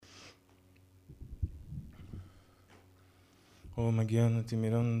Om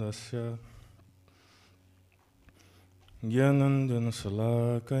Jnanatimirandasya Jnanandjana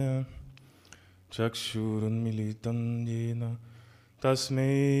Salakaya Chakshurunmilitam Yena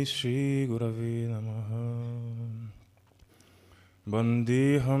Tasmai Shri Gurave Namaha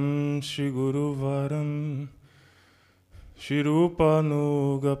Vandeham Shri Guru Varam Shri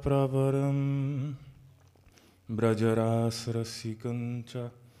Rupanuga Pravaram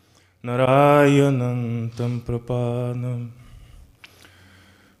Brajarasrasikancha Narayanantam Prapanam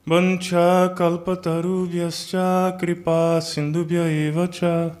Vancha kalpatarubhyascha kripa sindhubhya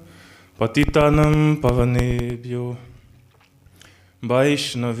evacha patitanam pavanebhyo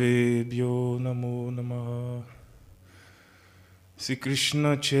vaishnavebhyo namo namaha. Sri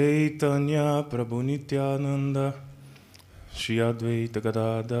Krishna Chaitanya Prabhu Nityananda Shri Advaita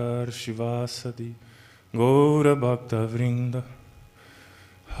Gadadhar Shivasadi Gaura Bhakta Vrinda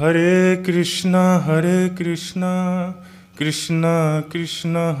Hare Krishna Krishna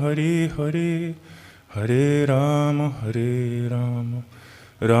Krishna Hare Hare Hare Rama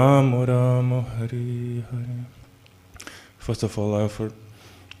Rama Rama Hare Hare. First of all, I offer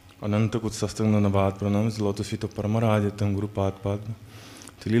Ananta Kutsastanganavat Pranams, Lotus Feet of Paramaraditam Guru Padma,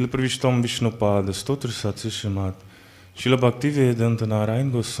 Tilil Pravishtam Vishnupada, Stotr Satsi Shrimat, Srila Bhaktivedanta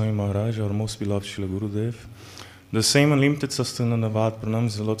Narayan Goswami Maharaj, our most beloved Srila Gurudev. The same unlimited Sastananavat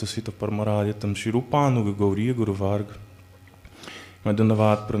Pranams, the Lotus Feet of Paramaraditam, Shri Rupanuga Gauriya Guru Varga.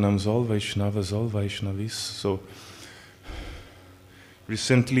 Madanavat Pranams, all Vaishnavas, all Vaishnavis. So,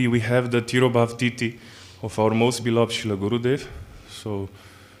 recently we have the Tirobhav Titi of our most beloved Srila Gurudev. So,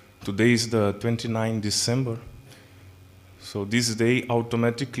 today is the 29th December. So, this day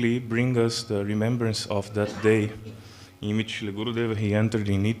automatically brings us the remembrance of that day in which Srila Gurudev he entered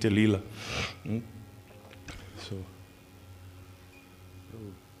in Nitya Leela. So,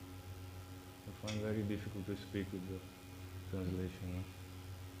 I find very difficult to speak with the translation.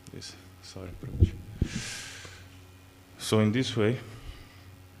 Yes, sorry, Prabhuji. So in this way,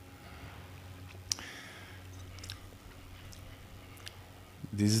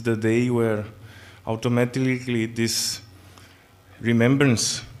 this is the day where automatically this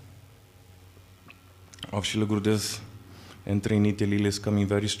remembrance of Srila Gurudev's entering Nitya Leela is coming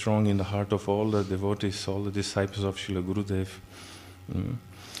very strong in the heart of all the devotees, all the disciples of Srila Gurudev.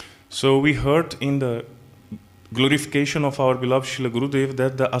 So we heard in the glorification of our beloved Srila Gurudev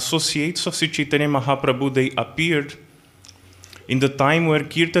that the associates of Sri Chaitanya Mahaprabhu, they appeared in the time where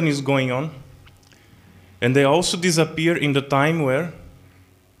Kirtan is going on, and they also disappear in the time where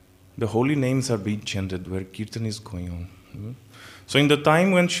the holy names are being chanted, where Kirtan is going on. So in the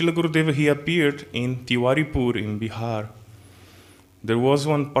time when Srila Gurudev he appeared in Tiwaripur in Bihar, there was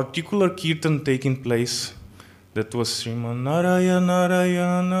one particular Kirtan taking place that was Sriman Narayana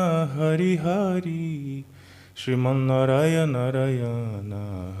Narayana Hari Hari, Sriman Narayana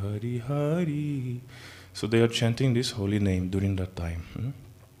Narayana Hari Hari. So they are chanting this holy name during that time.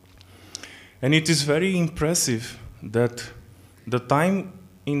 And it is very impressive that the time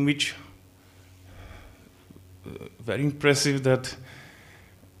in which, very impressive that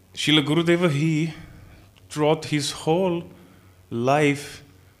Srila Gurudeva, he, throughout his whole life,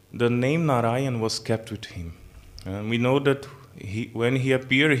 the name Narayan was kept with him. And we know that when he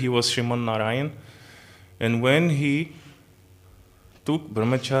appeared, he was Sriman Narayan. And when he took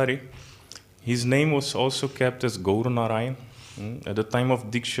brahmachari, his name was also kept as Gaura Narayan. At the time of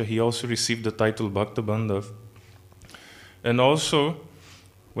Diksha, he also received the title Bhakta Bandhav. And also,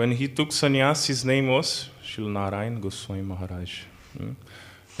 when he took sannyas, his name was Srila Narayan Goswami Maharaj.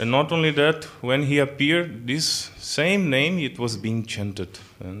 And not only that, when he appeared, this same name, it was being chanted.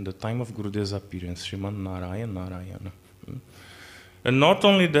 And the time of Gurudev's appearance, Sriman Narayan Narayana. And not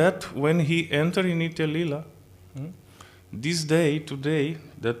only that, when he entered in Nitya Leela, this day, today,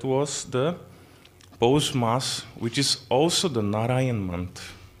 that was the Pause Mass, which is also the Narayan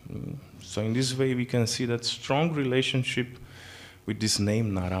month. So in this way, we can see that strong relationship with this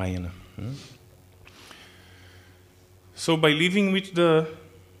name Narayana. So by living with the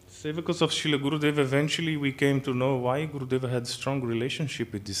Sevakas of Srila Gurudev, eventually we came to know why Gurudeva had strong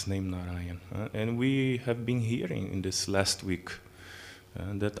relationship with this name Narayan. And we have been hearing in this last week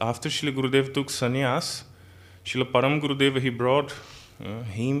that after Srila Gurudev took sannyas, Srila Param Gurudeva, he brought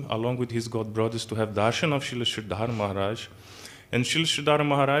him along with his god brothers to have darshan of Srila Sridhar Maharaj. And Srila Sridhar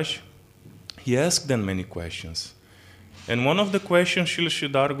Maharaj, he asked them many questions. And one of the questions Srila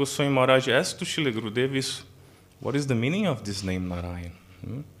Sridhar Goswami Maharaj asked to Srila Gurudev is, what is the meaning of this name Narayan?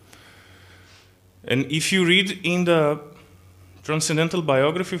 And if you read in the transcendental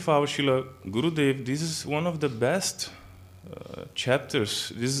biography of our Srila Gurudev, this is one of the best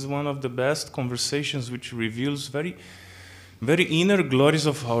chapters. This is one of the best conversations which reveals very very inner glories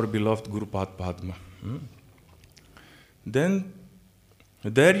of our beloved Guru Padma. Then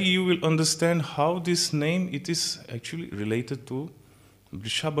there you will understand how this name, it is actually related to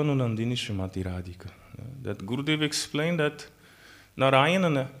Vrishabhanu Nandini Srimati Radhika. That Gurudev explained that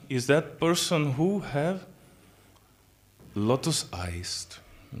Narayana is that person who have lotus eyes.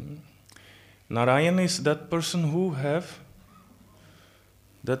 Narayana is that person who have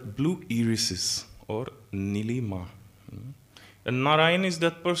that blue irises or nilima. And Narayana is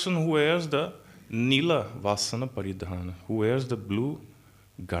that person who wears the nila vasana paridhana, who wears the blue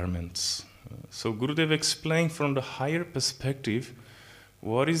garments. So Gurudev explained from the higher perspective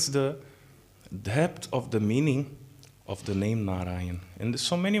what is the depth of the meaning of the name Narayan. And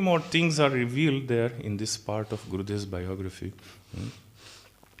so many more things are revealed there in this part of Gurudev's biography.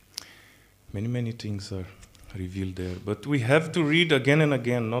 Many things are revealed there. But we have to read again and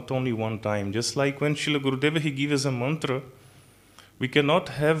again, not only one time. Just like when Srila Gurudeva, he gives us a mantra, we cannot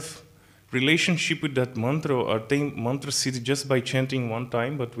have relationship with that mantra or attain mantra siddhi just by chanting one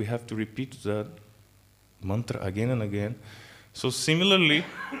time, but we have to repeat that mantra again and again. So similarly,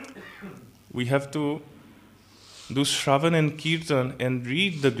 we have to do Shravan and Kirtan and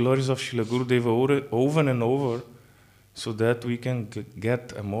read the glories of Srila Gurudeva over and over so that we can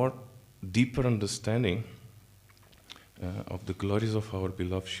get a more deeper understanding of the glories of our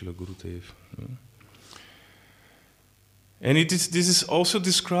beloved Srila Gurudev. And this is also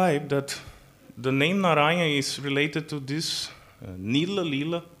described that the name Narayana is related to this Nila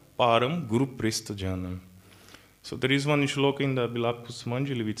Lila Param Guru Presta Janam. So there is one shloka in the beloved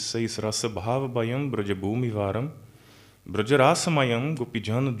Pusmanjali which says Rasa Bhava Bayam Brajabhumi Varam Braja Rasamayam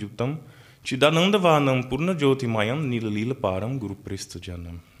Gopijana Jutam Chidananda Vanam Purna Jyoti Mayam Nila Lila Param Guru Presta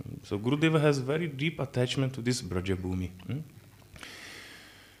Janam. So Gurudeva has very deep attachment to this Brajabhumi.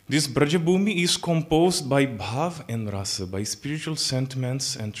 This Brajabhumi is composed by bhav and rasa, by spiritual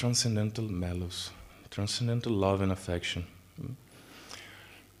sentiments and transcendental mellows, transcendental love and affection.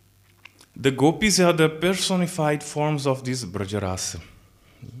 The gopis are the personified forms of this Brajarasa.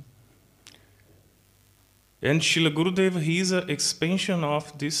 And Srila Gurudeva, he is an expansion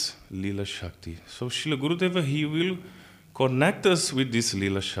of this Lila Shakti. So Srila Gurudeva, he will connect us with this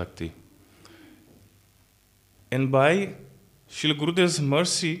Lila Shakti. And by Srila Gurudeva's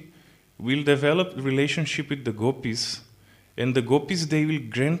mercy, we'll develop relationship with the gopis, and the gopis, they will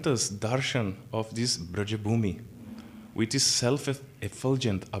grant us darshan of this Brajabhumi, which is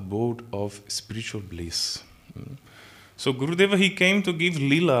self-effulgent abode of spiritual bliss. So Gurudeva, he came to give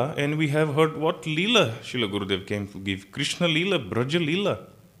Leela, and we have heard what Leela Srila Gurudev came to give. Krishna Leela, Braja Leela.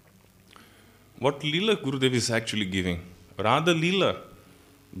 What Leela Gurudev is actually giving? Radha Leela,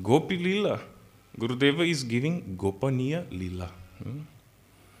 Gopi Leela. Gurudeva is giving Gopaniya Leela.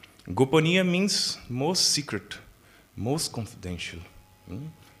 Gopaniya means most secret, most confidential.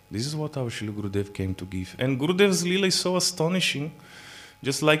 This is what our Srila Gurudev came to give. And Gurudev's Leela is so astonishing,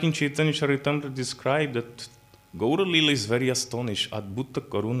 just like in Chaitanya Charitamrita described that Gaura Leela is very astonished, Adbhuta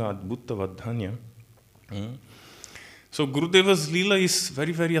Karuna, Adbhuta Vadhanya. So Gurudeva's Leela is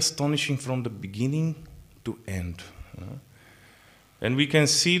very astonishing from the beginning to end. And we can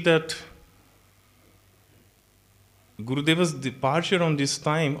see that Gurudeva's departure on this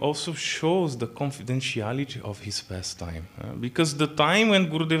time also shows the confidentiality of his pastime. Because the time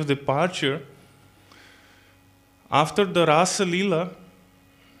when Gurudeva's departure, after the Rasa Leela,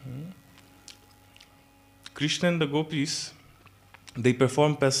 Krishna and the gopis, they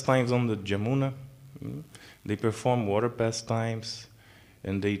perform pastimes on the Jamuna, they perform water pastimes,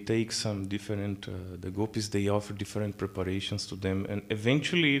 and they take some different, the gopis, they offer different preparations to them, and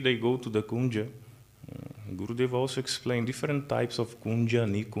eventually they go to the Kunja. Gurudev also explained different types of kunja,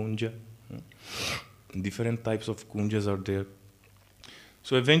 nikunja. Different types of kunjas are there.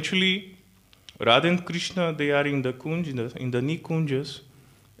 So eventually, Radha and Krishna, they are in the kunjas, in the nikunjas,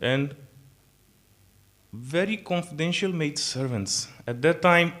 and very confidential maid servants. At that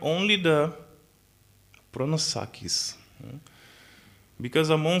time, only the pranasakis. Because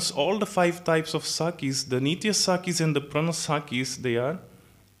amongst all the 5 types of sakis, the nitya sakis and the pranasakis, they are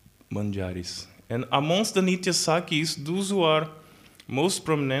manjaris. And amongst the Nitya Sakis, those who are most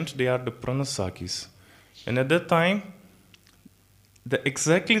prominent, they are the Pranasakis. And at that time, the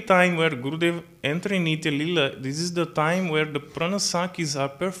exactly time where Gurudev entered in Nitya Lila, this is the time where the Pranasakis are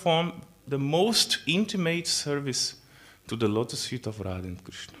performed the most intimate service to the lotus feet of Radha and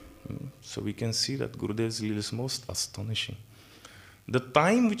Krishna. So we can see that Gurudev's Lila is most astonishing. The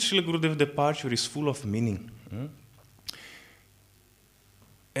time which Srila Gurudev's departure is full of meaning.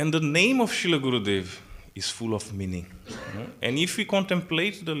 And the name of Srila Gurudev is full of meaning. And if we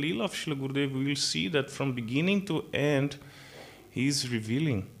contemplate the Leela of Srila Gurudev, we will see that from beginning to end, he is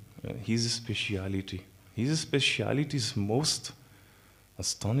revealing his speciality. His speciality is most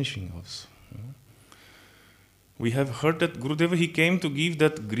astonishing us. We have heard that Gurudeva, he came to give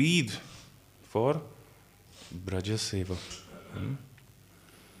that greed for Braja Seva.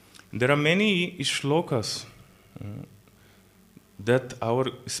 There are many shlokas that our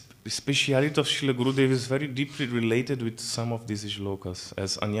speciality of Srila Gurudev is very deeply related with some of these shlokas,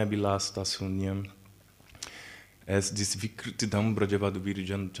 as Anya Bilasta Sunyam, as this Vikritidam Brajavadu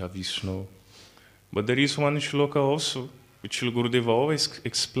Virjan Cha Vishnu. But there is one shloka also, which Srila Gurudev always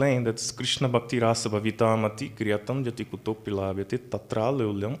explained, that's Krishna Bhakti Rasa Bhavitamati Kriyatam Jati Kutopi Labhyate Tatra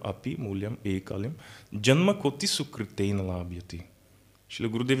Leulyam Api Mulyam Ekalyam Janma Koti Sukriteina Labhyate. Srila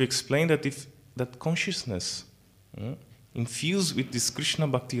Gurudev explained that if that consciousness infused with this Krishna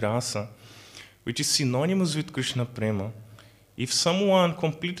Bhakti Rasa, which is synonymous with Krishna Prema, if someone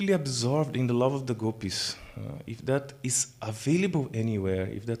completely absorbed in the love of the gopis, if that is available anywhere,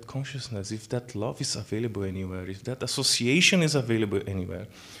 if that consciousness, if that love is available anywhere, if that association is available anywhere,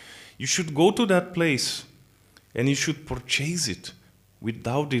 you should go to that place and you should purchase it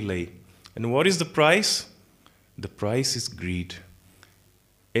without delay. And what is the price? The price is greed.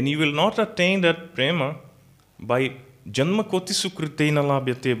 And you will not attain that prema by janma koti sukriteina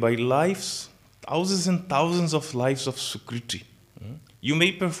labhyate, by lives, thousands and thousands of lives of sukriti. You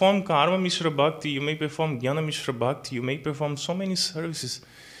may perform karma mishra bhakti, you may perform jnana mishra bhakti, you may perform so many services,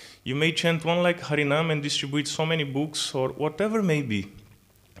 you may chant one like Harinam and distribute so many books or whatever may be.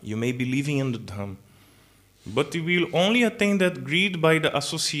 You may be living in the dham. But you will only attain that greed by the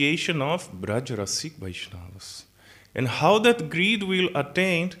association of Braj Rasik Vaishnavas. And how that greed will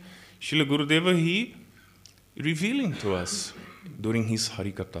attain, Srila Gurudeva, he revealing to us during his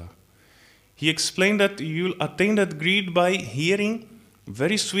Harikatha. He explained that you will attain that greed by hearing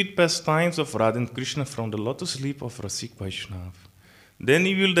very sweet pastimes of Radha and Krishna from the lotus lip of Rasik Vaishnav. Then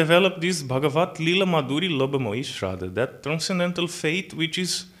you will develop this Bhagavat Lila Madhuri Labhamohi Shraddha, that transcendental faith which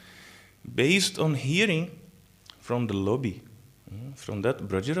is based on hearing from the lobby, from that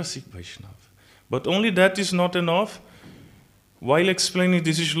Brajarasik Vaishnav. But only that is not enough. While explaining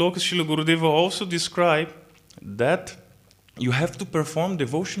this shloka, Srila Gurudeva also described that you have to perform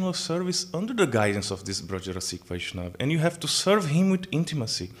devotional service under the guidance of this Brajarasik Vaishnava, and you have to serve him with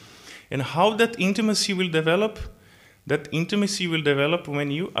intimacy. And how that intimacy will develop? That intimacy will develop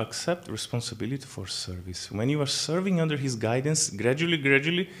when you accept responsibility for service. When you are serving under his guidance,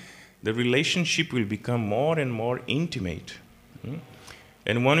 gradually, the relationship will become more and more intimate.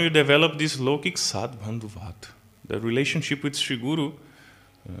 And when you develop this lokik sadbandhuvat, the relationship with Sri Guru,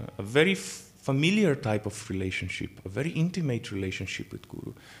 a very familiar type of relationship, a very intimate relationship with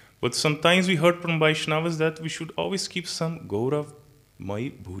Guru. But sometimes we heard from Vaishnavas that we should always keep some Gaurav Mai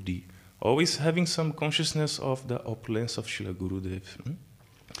Buddhi, always having some consciousness of the opulence of Srila Gurudev.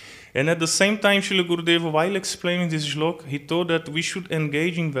 And at the same time, Srila Gurudev, while explaining this shlok, he told that we should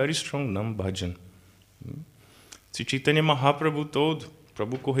engage in very strong Nam Bhajan. Sri Chaitanya Mahaprabhu told,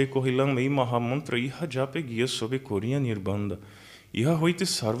 Prabhu kohe kohilang mei mahamantra iha jape giya sobe koriya nirbandha. Iha hoite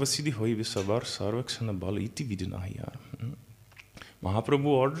sarvasiddhi hoi visavar sarvaksana bala iti vidinahya. Mahaprabhu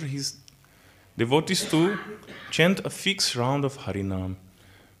ordered his devotees to chant a fixed round of Harinam.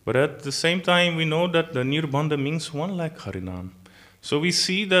 But at the same time, we know that the Nirbandha means one like Harinam. So we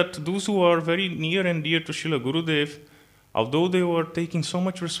see that those who are very near and dear to Srila Gurudev, although they were taking so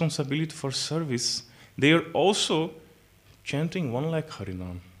much responsibility for service, they are also chanting one like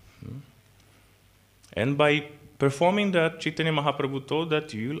Harinam. And by performing that, Chaitanya Mahaprabhu told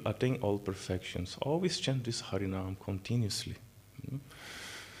that you will attain all perfections. Always chant this Harinam continuously.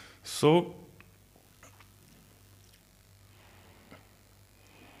 So,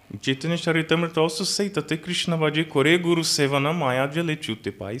 Chaitanya Charitamrita also says that Krishna Vaje Kore Guru Sevana Maya Jale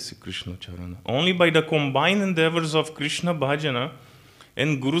Chute Paisi Krishna Charana. Only by the combined endeavors of Krishna Bhajana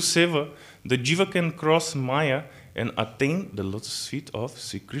and Guru Seva, the Jiva can cross Maya and attain the lotus feet of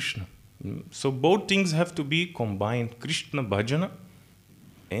Sri Krishna. So both things have to be combined, Krishna Bhajana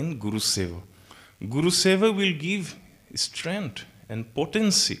and Guru Seva. Guru Seva will give strength and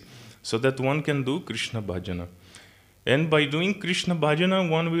potency so that one can do Krishna Bhajana. And by doing Krishna Bhajana,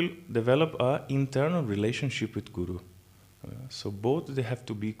 one will develop an internal relationship with Guru. So both, they have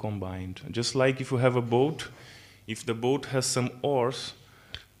to be combined. Just like if you have a boat, if the boat has some oars,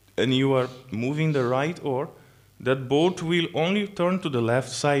 and you are moving the right oar, that boat will only turn to the left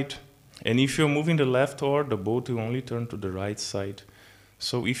side. And if you're moving the left oar, the boat will only turn to the right side.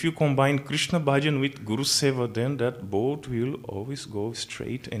 So if you combine Krishna Bhajan with Guru Seva, then that boat will always go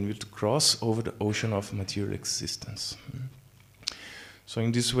straight and will cross over the ocean of material existence. So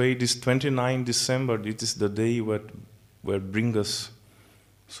in this way, this 29 December, it is the day will bring us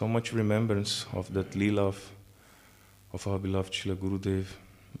so much remembrance of that Leela of our beloved Srila Gurudev.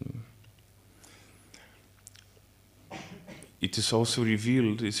 It is also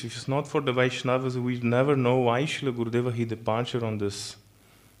revealed, if it's not for the Vaishnavas, we never know why Srila Gurudeva he departed on this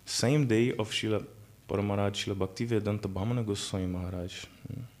same day of Srila Paramaharaj, Srila Bhaktivedanta Bhamana Goswami Maharaj.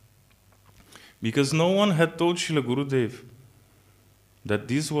 Because no one had told Srila Gurudev that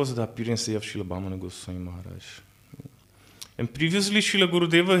this was the appearance day of Srila Bhamana Goswami Maharaj. And previously Srila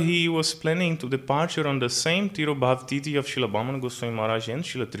Gurudeva he was planning to departure on the same Tirobhav Tithi of Srila Bhamana Goswami Maharaj and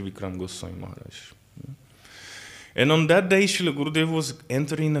Srila Trivikram Goswami Maharaj. And on that day Srila Gurudeva was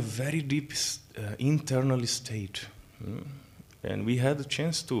entering a very deep internal state. And we had a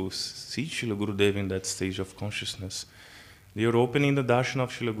chance to see Srila Gurudev in that stage of consciousness. They were opening the darshan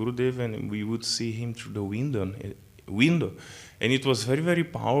of Srila Gurudev and we would see him through the window. And it was very, very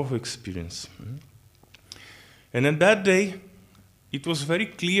powerful experience. And on that day, it was very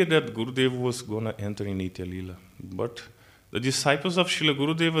clear that Gurudev was going to enter in Nitya Leela. But the disciples of Srila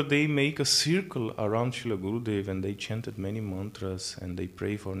Gurudeva, they make a circle around Srila Gurudev and they chanted many mantras and they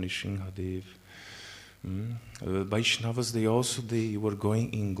pray for Nrsimhadev. Vaishnavas, they were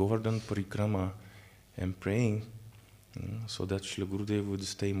going in Govardhan Parikrama and praying so that Srila Gurudev would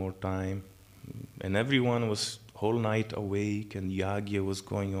stay more time. And everyone was whole night awake and yagya was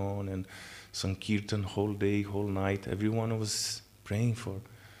going on and Sankirtan whole day, whole night. Everyone was praying for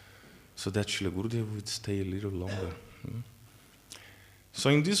so that Srila Gurudev would stay a little longer. So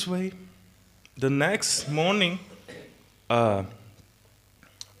in this way, the next morning,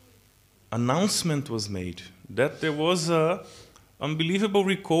 announcement was made that there was a unbelievable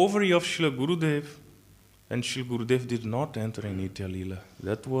recovery of Srila Gurudev, and Srila Gurudev did not enter in Nitya Leela.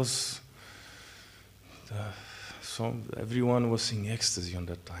 That was so everyone was in ecstasy on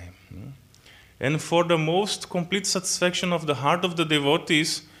that time. And for the most complete satisfaction of the heart of the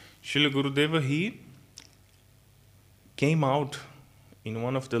devotees, Srila Gurudeva he came out in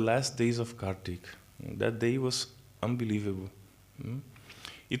one of the last days of Kartik. That day was unbelievable.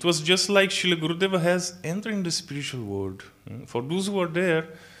 It was just like Srila Gurudeva has entered in the spiritual world. For those who are there,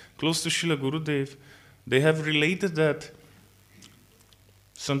 close to Srila Gurudev, they have related that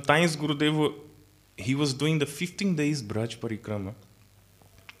sometimes Gurudeva, he was doing the 15 days Braj Parikrama.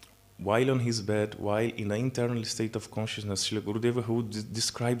 While on his bed, while in an internal state of consciousness, Srila Gurudeva would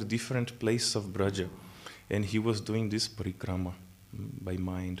describe the different places of Braja. And he was doing this Parikrama by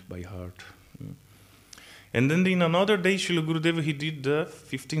mind, by heart. And then in another day, Srila Gurudeva, he did the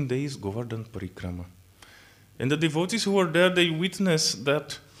 15 days Govardhan Parikrama. And the devotees who were there, they witnessed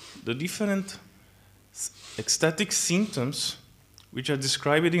that the different ecstatic symptoms which are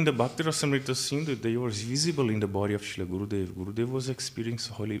described in the Bhakti Rasamrita Sindhu, they were visible in the body of Srila Gurudev. Gurudev was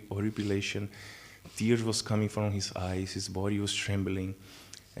experiencing horripilation, tears was coming from his eyes, his body was trembling,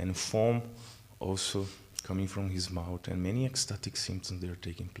 and foam also coming from his mouth, and many ecstatic symptoms they are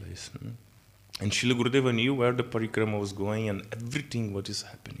taking place. And Srila Gurudeva knew where the parikrama was going and everything what is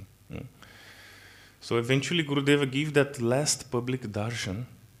happening. So eventually Gurudeva gave that last public darshan,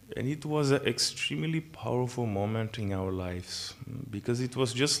 and it was an extremely powerful moment in our lives, because it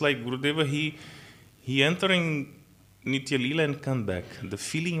was just like Gurudeva, he entering Nitya Leela and come back. The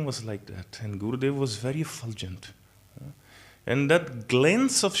feeling was like that, and Gurudeva was very effulgent. And that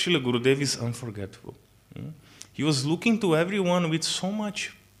glance of Srila Gurudev is unforgettable. He was looking to everyone with so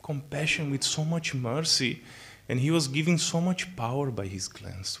much compassion, with so much mercy, and he was giving so much power by his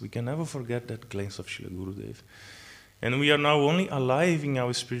glance. We can never forget that glance of Srila Gurudev. And we are now only alive in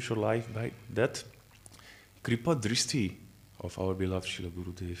our spiritual life by that Kripa Drishti of our beloved Srila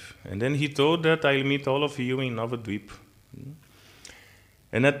Gurudev. And then he told that I'll meet all of you in Navadvip.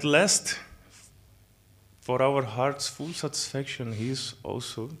 And at last, for our heart's full satisfaction, he is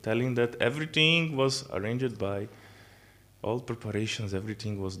also telling that everything was arranged by all preparations,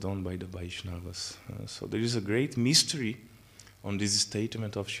 everything was done by the Vaishnavas. So there is a great mystery on this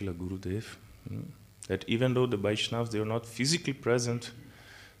statement of Srila Gurudev. That even though the Vaishnavas, they are not physically present,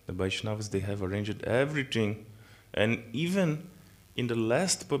 the Vaishnavas, they have arranged everything. And even in the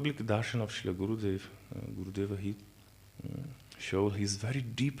last public darshan of Srila Gurudev, Gurudeva, he showed his very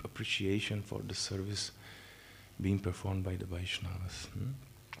deep appreciation for the service being performed by the Vaishnavas.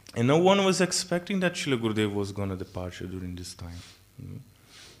 And no one was expecting that Srila Gurudev was going to depart during this time,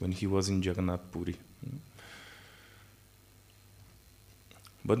 when he was in Jagannath Puri.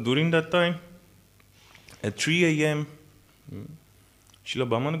 But during that time, at 3 a.m., Srila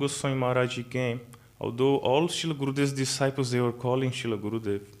Bhamana Goswami Maharaj came. Although all Srila Gurudev's disciples, they were calling Srila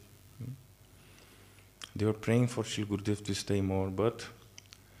Gurudev. They were praying for Srila Gurudev to stay more. But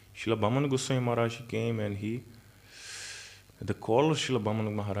Srila Bhamana Goswami Maharaj came and he the call of Srila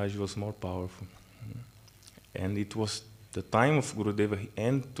Bhamananda Maharaj was more powerful. And it was the time of Gurudeva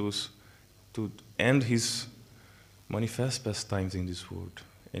to end his manifest pastimes in this world.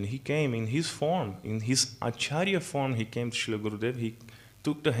 And he came in his form, in his Acharya form, he came to Srila Gurudev. He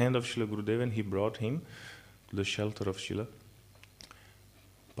took the hand of Srila Gurudev and he brought him to the shelter of Srila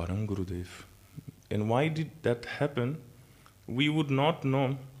Param Gurudev. And why did that happen? We would not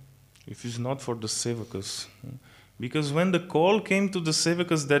know if it's not for the Sevakas. Because when the call came to the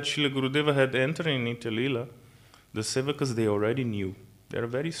Sevakas that Srila Gurudeva had entered in Nitya Leela, the Sevakas, they already knew. There are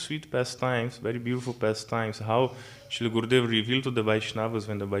very sweet pastimes, very beautiful pastimes, how Srila Gurudev revealed to the Vaishnavas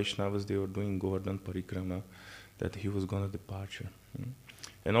when the Vaishnavas, they were doing Govardhan Parikrama, that he was going to departure.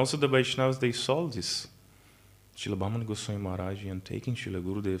 And also the Vaishnavas, they saw this. Srila Bhaman Goswami Maharaj and taking Srila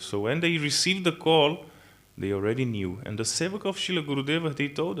Gurudev. So when they received the call, they already knew. And the Sevak of Srila Gurudeva, they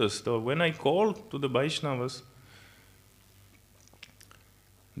told us that when I called to the Vaishnavas,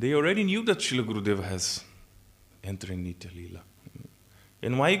 they already knew that Srila Gurudeva has entered in Nitya Leela.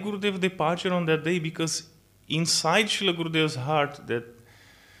 And why Gurudev departure on that day? Because inside Srila Gurudev's heart that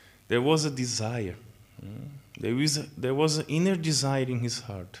there was a desire. There was an inner desire in his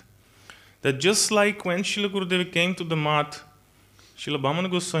heart. That just like when Srila Gurudev came to the Math, Srila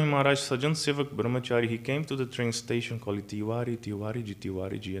Bhaman Goswami Maharaj, Sajan Sevak Brahmachari, he came to the train station called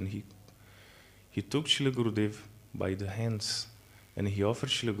Tiwariji, and he took Srila Gurudev by the hands and he offered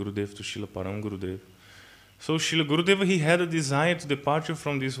Srila Gurudev to Srila Param Gurudev. So Srila Gurudeva, he had a desire to departure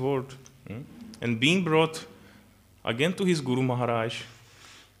from this world and being brought again to his Guru Maharaj,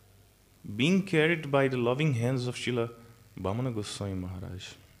 being carried by the loving hands of Srila Bhamana Goswami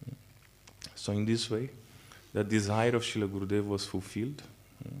Maharaj. So in this way, the desire of Srila Gurudeva was fulfilled.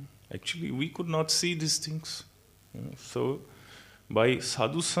 Actually, we could not see these things. So by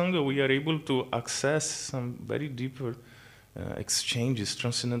Sadhu Sangha, we are able to access some very deeper exchanges,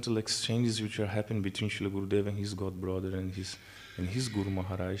 transcendental exchanges which are happening between Srila Gurudeva and his God brother and his Guru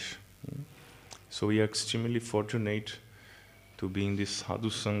Maharaj. So we are extremely fortunate to be in this Sadhu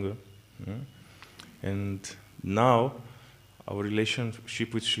Sangha. And now our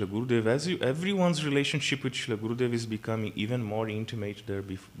relationship with Srila Gurudev, everyone's relationship with Srila Gurudev is becoming even more intimate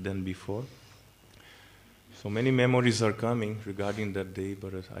than before. So many memories are coming regarding that day,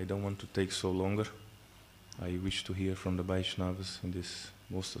 but I don't want to take so longer. I wish to hear from the Vaishnavas in this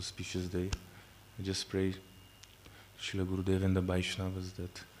most auspicious day. I just pray Srila Gurudev and the Vaishnavas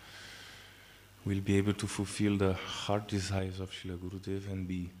that we'll be able to fulfill the heart desires of Srila Gurudev and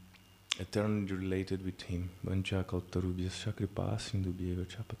be eternally related with him. Vancha kaltarubhyasya kripa sindhubhyeva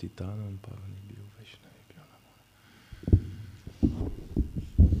cha patitanam pavanebhyo Vaishnavebhyo namo.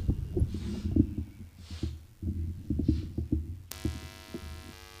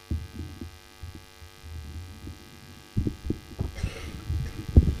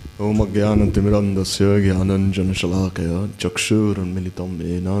 Om Ajnanatimirandasya Jnananjanashalakaya Chakshurunmilitam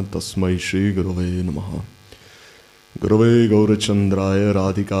Yena Tasmai Shri Gurave Namaha. Gurave Gaurachandraya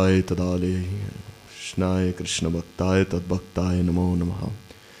Radhikaya Tadale Shnaya Krishna Bhaktaya Tadbhaktaya Namo Namaha.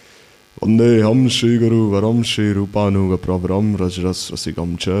 Vandeham Shri Guru Varam Shri Rupanuga Pravaram Rajras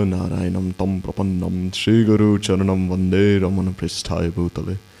Rasikam Cha Narayanam Tam Prapannam Shri Guru Charanam Vande Ramana Pristhaya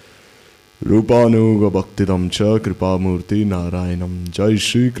Bhutale Rupanuga Bhaktidam Cha Kripamurti Narayanam Jai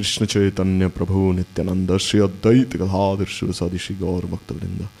Shri Krishna Chaitanya Prabhu Nityananda Shri Advaita Gadadhar Shri Shri Gaur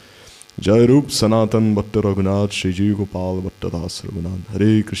Bhaktavrinda Jai Rup Sanatan Bhatta Raghunath Shri Ji Gopal Bhatta Das Raghunath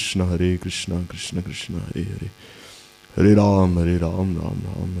Hare Krishna Krishna Krishna Hare Hare Hare Ram Ram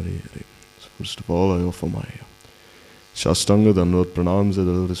Ram Hare Hare. So first of all, I offer my Shastanga Dandavat Pranams at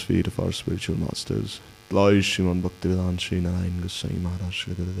the lotus feet of our spiritual masters. Lai Shriman Bhaktivedanta Shri Narayan Goswami Maharaj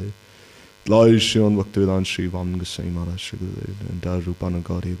Shri Gurudev. Lai Shriman Bhaktivedanta Shri Vaman Goswami Maharaj Shri Gurudev. The entire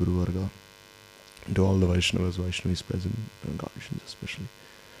Rupanagari Guru Varga. And to all the Vaishnavas, Vaishnavis present, and Gaurishans especially.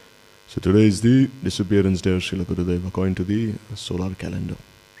 So today is the disappearance day of Srila Gurudev according to the solar calendar.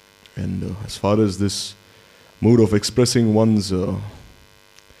 And as far as this mood of expressing one's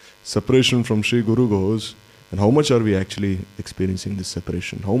separation from Sri Guru goes, and how much are we actually experiencing this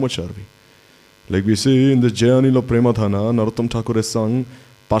separation? How much are we? Like we see in the Jayanila Premathana, Narottam Thakur has sung,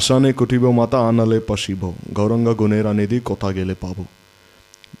 Pashane Kutibo Mata Anale Pashibo, Gauranga Gunera Nidhi Kotha Gele Pabu.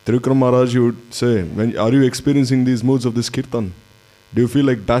 Trikram Maharaj, you would say, are you experiencing these moods of this kirtan? Do you feel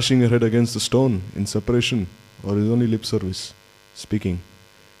like bashing your head against the stone in separation? Or is only lip service, speaking?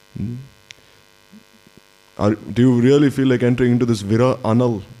 Do you really feel like entering into this Vira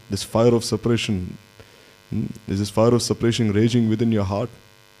Anal, this fire of separation? Is this fire of separation raging within your heart?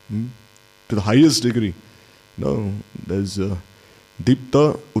 To the highest degree? No, there's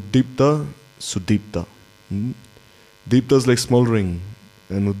Dipta, Uddipta, Sudipta. Deepta is like smoldering,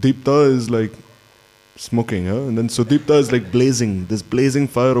 and Udipta is like smoking, and then Sudipta is like blazing. This blazing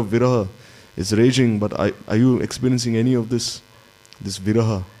fire of viraha is raging, but are you experiencing any of this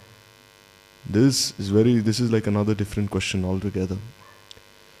viraha? This is like another different question altogether.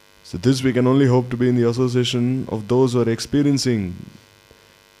 So this we can only hope to be in the association of those who are experiencing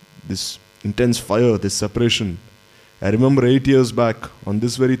this intense fire, this separation. I remember 8 years back on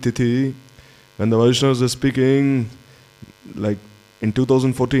this very Tithi, when the Vaishnavas were speaking, like in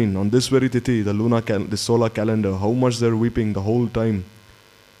 2014, on this very Tithi, the solar calendar, how much they're weeping the whole time.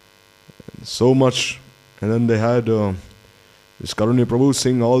 So much. And then they had this Karunya Prabhu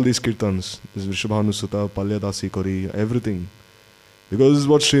sing all these kirtans, this Vrishabhanu Sutta, Palyadasi Kori, everything. Because this is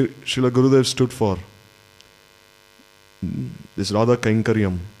what Srila Gurudev stood for. This Radha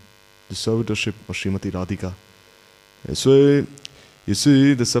Kainkaryam, the servitorship of Srimati Radhika. So, you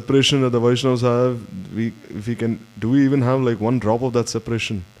see, the separation that the Vaishnavas have, do we even have like one drop of that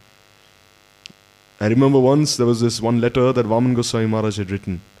separation? I remember once there was this one letter that Vaman Goswami Maharaj had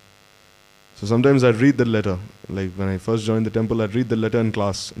written. So sometimes I'd read that letter. Like when I first joined the temple, I'd read the letter in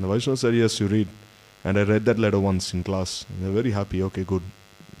class. And the Vaishnava said, yes, you read. And I read that letter once in class. And they're very happy. Okay, good.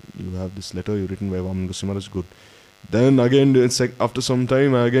 You have this letter you've written by Vaman Goswami Maharaj, good. Then again, it's like after some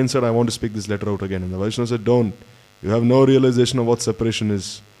time, I again said, I want to speak this letter out again. And the Vaishnava said, don't. You have no realization of what separation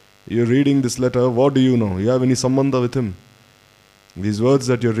is. You're reading this letter, what do you know? You have any sambandha with him? These words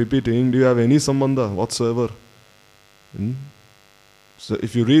that you're repeating, do you have any sambandha whatsoever? So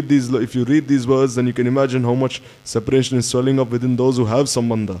if you read these words, then you can imagine how much separation is swelling up within those who have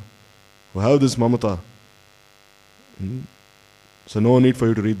sambandha, who have this mamata. So no need for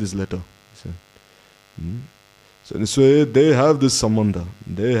you to read this letter. So in this way, they have this sambandha,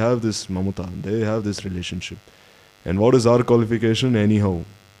 they have this mamata, they have this relationship. And what is our qualification? Anyhow,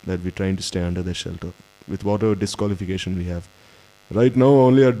 that we're trying to stay under their shelter with whatever disqualification we have. Right now,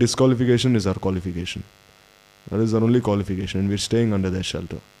 only our disqualification is our qualification. That is our only qualification, and we're staying under their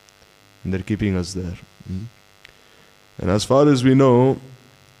shelter. And they're keeping us there. And as far as we know,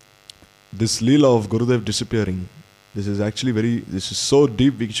 this Leela of Gurudev disappearing, this is so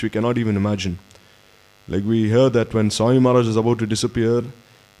deep which we cannot even imagine. Like we hear that when Swami Maharaj is about to disappear,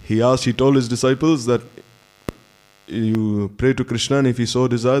 he told his disciples that you pray to Krishna, and if he so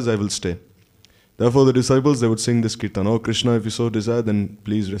desires, I will stay. Therefore the disciples, they would sing this kirtan, oh Krishna, if you so desire, then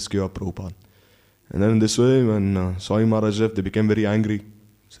please rescue our Prabhupada. And then in this way, when Swami Maharaj left, they became very angry.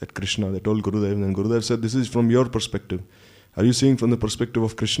 Said Krishna, they told Gurudev, and then Gurudev said, this is from your perspective. Are you seeing from the perspective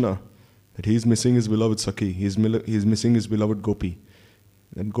of Krishna? That he is missing his beloved Sakhi, he is missing his beloved Gopi.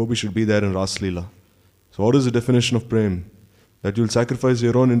 That Gopi should be there in Ras Leela. So what is the definition of prem? That you will sacrifice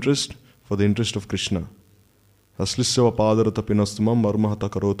your own interest for the interest of Krishna. Aslisyava padarata pinastumam marmahata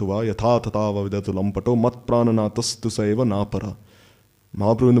karotuva yatha tatava vidatu lampato mat prananatastu saiva napara.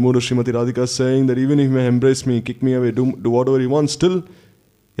 Mahaprabhu in the mood of Srimati Radhika is saying that even if he may embrace me, kick me away, do whatever he wants, still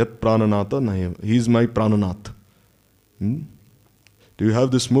yat prananata nayava. He is my prananath. Do you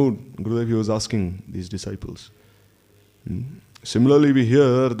have this mood? Gurudev, he was asking these disciples. Similarly, we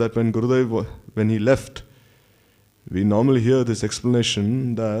hear that when Gurudev, when he left, we normally hear this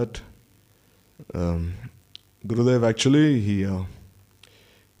explanation that Gurudev actually,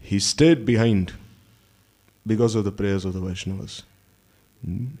 he stayed behind because of the prayers of the Vaishnavas.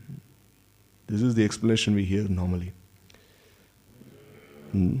 This is the explanation we hear normally.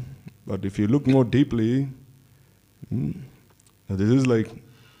 But if you look more deeply, this is like,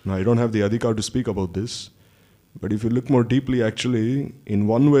 now I don't have the adhikar to speak about this, but if you look more deeply, actually, in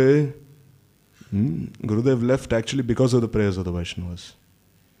one way, Gurudev left actually because of the prayers of the Vaishnavas.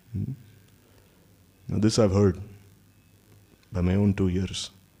 Now this I've heard by my own 2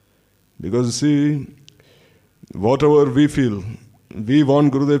 years. Because see, whatever we feel, we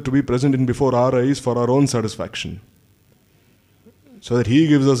want Gurudev to be present in before our eyes for our own satisfaction. So that he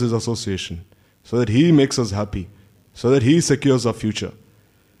gives us his association. So that he makes us happy. So that he secures our future.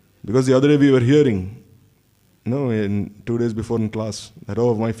 Because the other day we were hearing, in 2 days before in class, that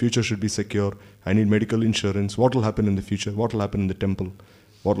my future should be secure. I need medical insurance. What will happen in the future? What will happen in the temple?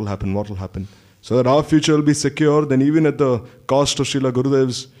 What will happen? What will happen? So that our future will be secure, then even at the cost of Srila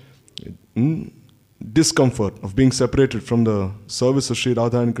Gurudev's discomfort of being separated from the service of Sri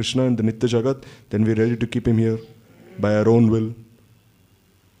Radha and Krishna and the Nitya Jagat, then we're ready to keep him here by our own will,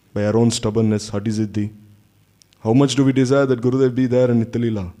 by our own stubbornness, Hati Ziddhi. How much do we desire that Gurudev be there in Nitya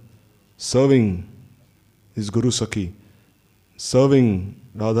Leela, serving his Guru Sakhi, serving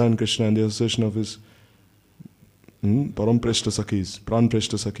Radha and Krishna and the association of his Param Preshta Sakhis, Pran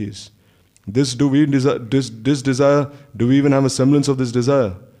Preshta Sakhis. This desire, do we even have a semblance of this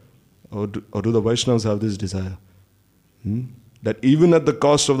desire? Or do the Vaishnavas have this desire? That even at the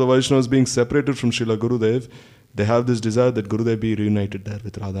cost of the Vaishnavas being separated from Srila Gurudev, they have this desire that Gurudev be reunited there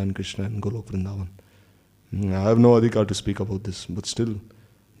with Radha and Krishna and Golok Vrindavan. I have no adhikar to speak about this, but still,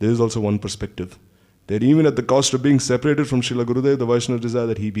 there is also one perspective. That even at the cost of being separated from Srila Gurudev, the Vaishnavas desire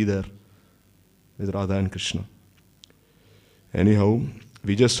that he be there with Radha and Krishna. Anyhow,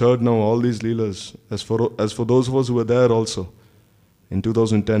 we just heard now all these leelas. As for those of us who were there also, in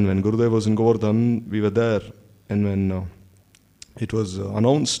 2010, when Gurudev was in Govardhan, we were there. And when it was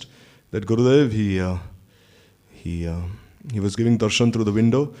announced that Gurudev, he was giving darshan through the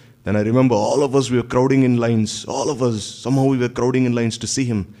window, then I remember all of us, we were crowding in lines. All of us, somehow we were crowding in lines to see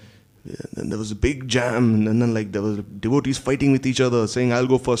him. Then there was a big jam, and then there was devotees fighting with each other, saying, I'll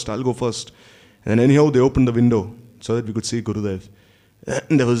go first. And then anyhow, they opened the window so that we could see Gurudev.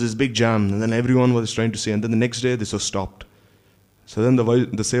 And there was this big jam, and then everyone was trying to see, and then the next day this was stopped. So then the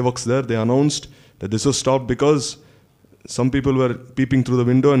sevaks there, they announced that this was stopped because some people were peeping through the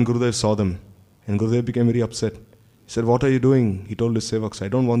window and Gurudev saw them. And Gurudev became very upset. He said, what are you doing? He told his sevaks, I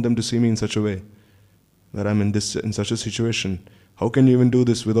don't want them to see me in such a way, where I'm in such a situation. How can you even do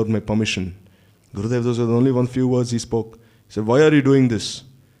this without my permission? Gurudev, those were the only few words he spoke. He said, why are you doing this?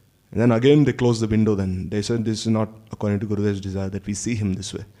 And then again they closed the window then. They said this is not according to Gurudev's desire that we see him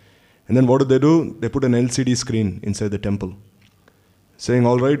this way. And then what did they do? They put an LCD screen inside the temple. Saying,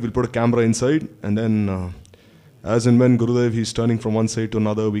 all right, we'll put a camera inside, and then as and when Gurudev, he's turning from one side to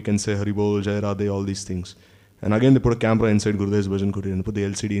another, we can say Haribol, Jai Radhe, all these things. And again they put a camera inside Gurudev's Bhajan Kutir and put the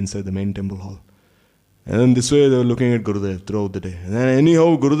LCD inside the main temple hall. And then this way they were looking at Gurudev throughout the day. And then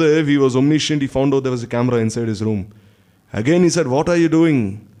anyhow, Gurudev, he was omniscient, he found out there was a camera inside his room. Again he said, what are you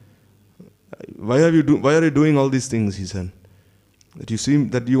doing? Why are you doing all these things, he said.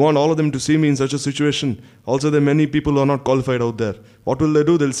 That you want all of them to see me in such a situation. Also, there are many people who are not qualified out there. What will they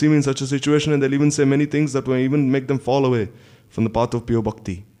do? They'll see me in such a situation and they'll even say many things that will even make them fall away from the path of pure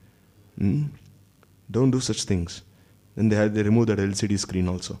bhakti. Don't do such things. Then they removed that LCD screen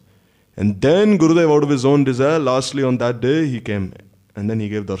also. And then Gurudev, out of his own desire, lastly on that day, he came. And then he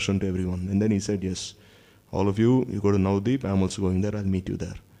gave darshan to everyone. And then he said, yes, all of you go to Navdeep. I'm also going there. I'll meet you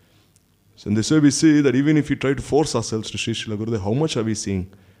there. So in this way we see that even if we try to force ourselves to Sri Srila Gurudev, how much are we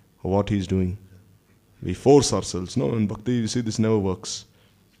seeing of what he is doing? We force ourselves. No, in bhakti you see this never works.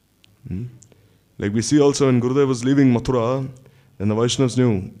 Like we see also when Gurudev was leaving Mathura, then the Vaishnavas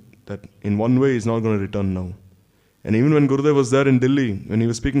knew that in one way he's not going to return now. And even when Gurudev was there in Delhi, when he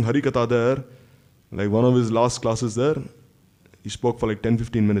was speaking Harikatha there, like one of his last classes there, he spoke for like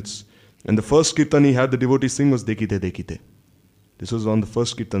 10-15 minutes. And the first kirtan he had the devotees sing was Dekite Dekite. This was one of the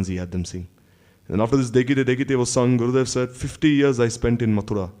first kirtans he had them sing. And after this Dekite Dekite was sung, Gurudev said, 50 years I spent in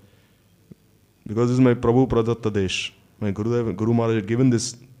Mathura. Because this is my Prabhu Pradatta Desh. My Guru Maharaj had given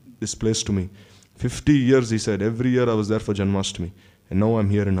this place to me. 50 years, he said, every year I was there for Janmashtami. And now I'm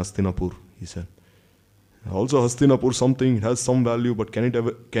here in Hastinapur, he said. Also Hastinapur, something, it has some value, but can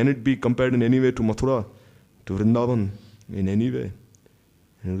it be compared in any way to Mathura, to Vrindavan, in any way?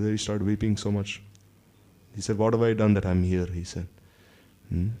 And he started weeping so much. He said, what have I done that I'm here, he said.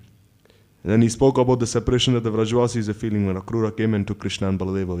 And then he spoke about the separation that the Vrajavasis are feeling when Akrura came and took Krishna and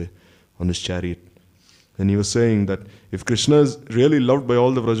Baladeva away on his chariot. And he was saying that if Krishna is really loved by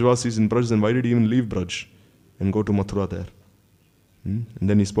all the Vrajavasis in Braj, then why did he even leave Braj and go to Mathura there? And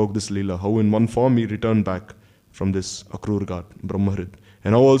then he spoke this Leela, how in one form he returned back from this Akrur God, Brahmarid.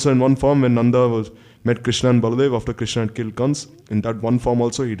 And how also in one form when Nanda met Krishna and Baladev after Krishna had killed Kans, in that one form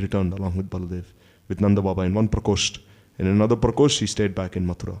also he returned along with Baladev, with Nanda Baba in one Prakosht. In another Prakosht he stayed back in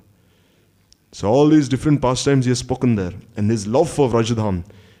Mathura. So all these different pastimes he has spoken there. And his love for Vrajadham.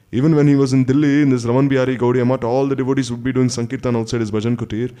 Even when he was in Delhi, in this Raman Bihari Gaudiya Math, all the devotees would be doing Sankirtan outside his Bhajan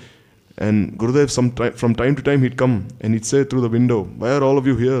Kutir. And Gurudev, from time to time, he'd come and he'd say through the window, why are all of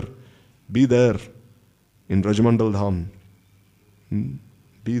you here? Be there in Brajmandal Dham.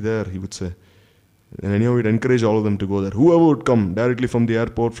 Be there, he would say. And anyhow, he'd encourage all of them to go there. Whoever would come directly from the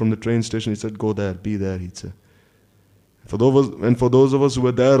airport, from the train station, he said, go there, be there, he'd say. For those of us who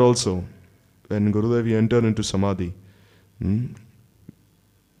were there also, when Gurudev he entered into Samadhi,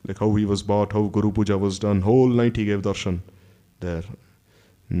 like how he was bought, how Guru Puja was done, whole night he gave darshan there.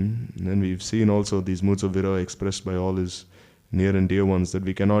 And we've seen also these moods of vira expressed by all his near and dear ones that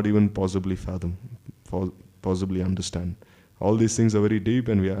we cannot even possibly fathom, possibly understand. All these things are very deep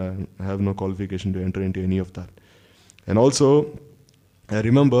and we have no qualification to enter into any of that. And also, I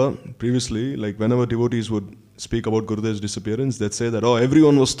remember previously, like whenever devotees would speak about Gurudev's disappearance, they'd say that, oh,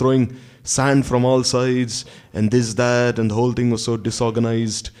 everyone was throwing sand from all sides and this, that, and the whole thing was so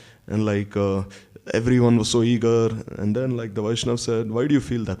disorganized and like everyone was so eager. And then like the Vaishnava said, why do you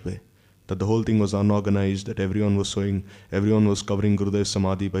feel that way? that the whole thing was unorganized, that everyone was covering Gurudev's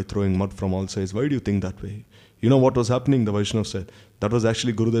Samadhi by throwing mud from all sides. Why do you think that way? You know what was happening? The Vaishnav said, that was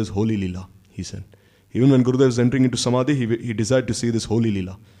actually Gurudev's holy lila, he said. Even when Gurudev is entering into Samadhi, he desired to see this holy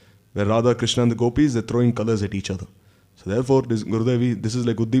lila, where Radha, Krishna and the gopis, they're throwing colors at each other. So therefore, this Gurudev, this is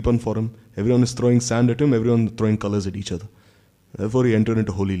like Uddipan for him. Everyone is throwing sand at him, everyone is throwing colors at each other. Therefore, he entered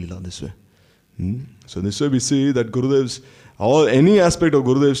into holy lila this way. So this way we see that Gurudev's, any aspect of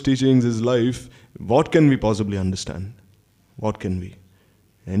Gurudev's teachings, his life, what can we possibly understand? What can we?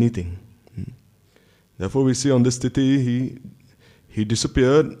 Anything. Therefore we see on this Tithi, he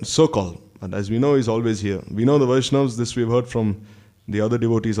disappeared, so-called. But as we know, he's always here. We know the Vaishnavas, this we've heard from the other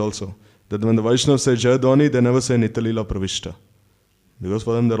devotees also, that when the Vaishnavas say Jayadwani, they never say Nityalila Pravishta. Because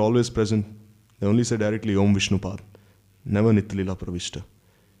for them they're always present. They only say directly Om Vishnupad. Never Nityalila Pravishta.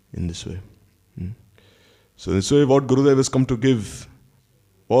 In this way. So this way what Gurudev has come to give,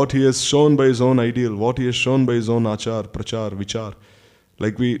 what he has shown by his own ideal, what he has shown by his own achar, prachar, vichar.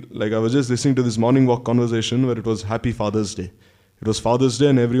 Like I was just listening to this morning walk conversation where it was Happy Father's Day. It was Father's Day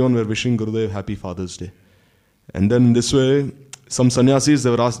and everyone were wishing Gurudev Happy Father's Day. And then this way, some sannyasis,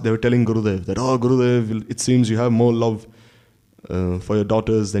 they were telling Gurudev that, oh Gurudev, it seems you have more love for your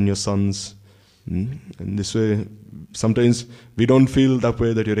daughters than your sons. And this way, sometimes we don't feel that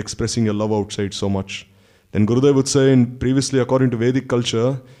way, that you're expressing your love outside so much. Then Gurudev would say, previously according to Vedic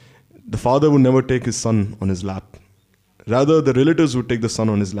culture, the father would never take his son on his lap. Rather, the relatives would take the son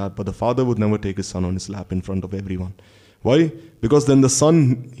on his lap, but the father would never take his son on his lap in front of everyone. Why? Because then the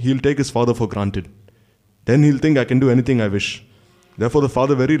son, he'll take his father for granted. Then he'll think, I can do anything I wish. Therefore, the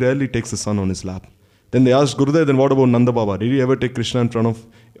father very rarely takes the son on his lap. Then they asked Gurudev, then what about Nanda Baba? Did he ever take Krishna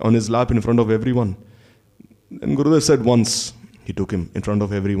on his lap in front of everyone? And Gurudev said once he took him in front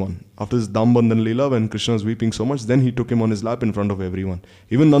of everyone. After this Dambandhan Leela, when Krishna was weeping so much, then he took him on his lap in front of everyone.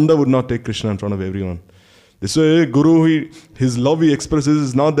 Even Nanda would not take Krishna in front of everyone. This way, Guru, his love he expresses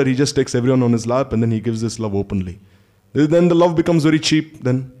is not that he just takes everyone on his lap and then he gives this love openly. Then the love becomes very cheap.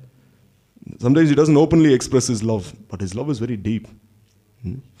 Then sometimes he doesn't openly express his love, but his love is very deep.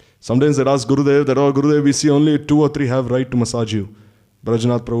 Sometimes they ask Gurudev that, oh Gurudev, we see only 2 or 3 have right to massage you.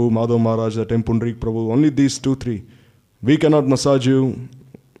 Brajanath Prabhu, Madhav Maharaj, Tempundrik Prabhu, only these 2, 3. We cannot massage you.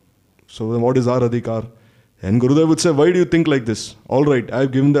 So then what is our adhikar? And Gurudev would say, why do you think like this? All right,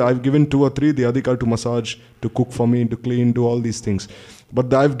 I've given 2 or 3 the adhikar to massage, to cook for me, to clean, do all these things.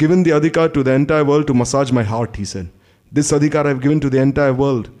 But I've given the adhikar to the entire world to massage my heart, he said. This adhikar I've given to the entire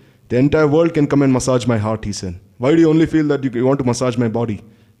world. The entire world can come and massage my heart, he said. Why do you only feel that you want to massage my body?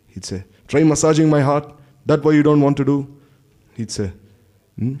 He'd say. Try massaging my heart. That's what you don't want to do? He'd say.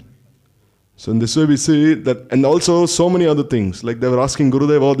 So in this way we see that, and also so many other things. Like they were asking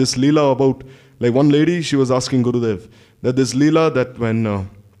Gurudev, oh this Leela about, like one lady, she was asking Gurudev, that this Leela that when,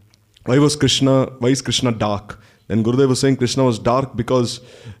 why is Krishna dark? Then Gurudev was saying Krishna was dark because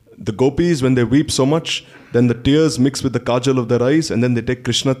the gopis, when they weep so much, then the tears mix with the kajal of their eyes and then they take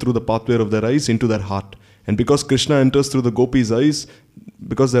Krishna through the pathway of their eyes into their heart. And because Krishna enters through the gopis' eyes,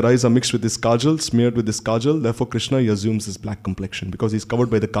 because their eyes are mixed with this kajal, smeared with this kajal, therefore Krishna, he assumes this black complexion because he's covered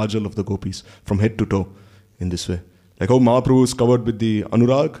by the kajal of the gopis from head to toe in this way. Like how Mahaprabhu is covered with the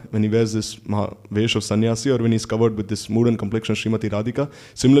anurag when he wears this vesh of sannyasi, or when he's covered with this mood and complexion of Srimati Radhika.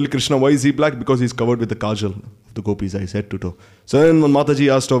 Similarly, Krishna, why is he black? Because he's covered with the kajal of the gopis' eyes, head to toe. So then when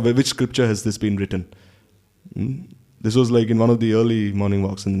Mataji asked her, which scripture has this been written? This was like in one of the early morning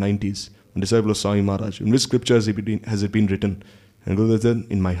walks in the 90s. A disciple of Swami Maharaj. In which scripture has it been written? And Gurudev said,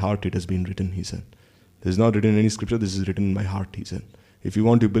 in my heart it has been written, he said. There is not written in any scripture, this is written in my heart, he said. If you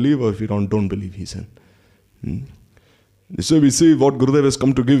want to believe, or if you don't believe, he said. This way we see what Gurudev has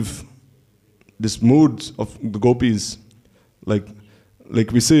come to give. This moods of the gopis. Like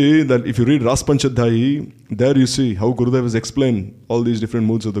we say that if you read Ras Panchadhyayi, there you see how Gurudev has explained all these different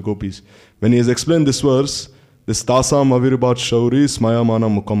moods of the gopis. When he has explained this verse, this Tasam Avirbat Shauri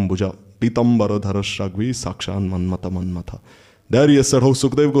Smayamana Mukam Bhuja Pitambara Dharashragvi Sakshan Manmata Manmata. There he has said how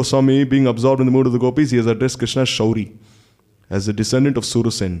Sukadeva Goswami, being absorbed in the mood of the gopis, he has addressed Krishna as Shauri, as a descendant of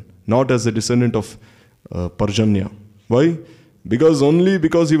Surasen, not as a descendant of Parjanya. Why? Only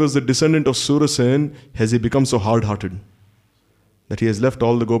because he was the descendant of Surasen has he become so hard-hearted that he has left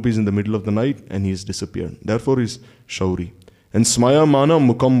all the gopis in the middle of the night and he has disappeared. Therefore he is Shauri. And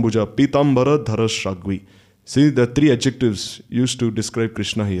Smayamana Mukambhuja Pitambara Dharashragvi. See the 3 adjectives used to describe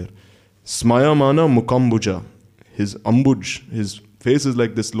Krishna here. Smayamana Mukambhuja. His ambuj, his face is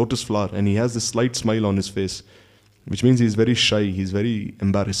like this lotus flower and he has this slight smile on his face, which means he's very shy, he's very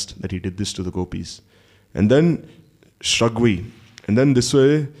embarrassed that he did this to the gopis. And then Shragvi. And then this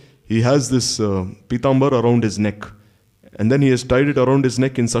way, he has this pitambar around his neck. And then he has tied it around his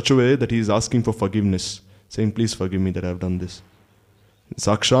neck in such a way that he is asking for forgiveness, saying, please forgive me that I have done this.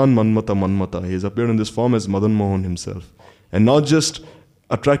 Sakshan Manmata Manmata. He has appeared in this form as Madan Mohan himself. And not just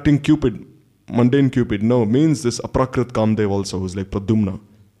attracting Cupid, mundane Cupid. No, means this Aprakrit Kamdev also, who's like Pradyumna.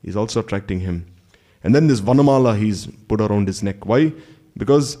 He's also attracting him. And then this Vanamala he's put around his neck. Why?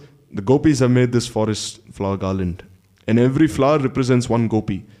 Because the gopis have made this forest flower garland. And every flower represents one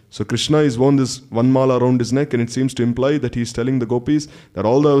gopi. So Krishna is worn this one mala around his neck, and it seems to imply that he's telling the gopis that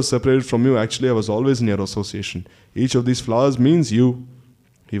although I was separated from you, actually I was always in your association. Each of these flowers means you,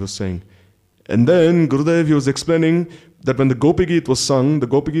 he was saying. And then Gurudev, he was explaining that when the Gopi Geet was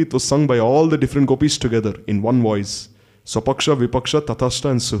sung by all the different gopis together in one voice. Swapaksha, Vipaksha, Tathashta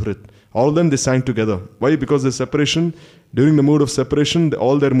and Suhrit. All of them, they sang together. Why? Because the separation, during the mood of separation,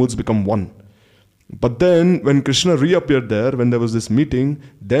 all their moods become one. But then, when Krishna reappeared there, when there was this meeting,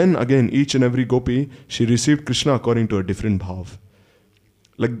 then again, each and every gopi, she received Krishna according to a different bhav.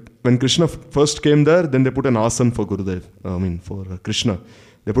 Like, when Krishna first came there, then they put an asan for for Krishna.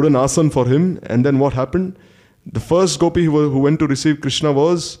 They put an asan for him, and then what happened? The first gopi who went to receive Krishna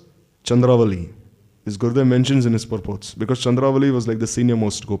was Chandravali. This Gurudev mentions in his purports, because Chandravali was like the senior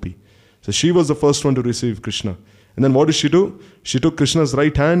most gopi. So she was the first one to receive Krishna. And then what did she do? She took Krishna's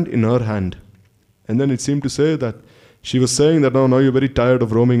right hand in her hand. And then it seemed to say that she was saying that, now you're very tired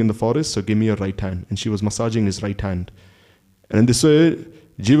of roaming in the forest, so give me your right hand. And she was massaging his right hand. And in this way,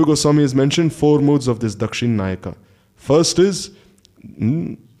 Jiva Goswami has mentioned 4 moods of this Dakshin Nayaka. First is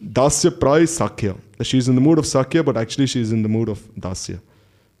Dasya Prai Sakya. She's in the mood of Sakya, but actually she's in the mood of Dasya.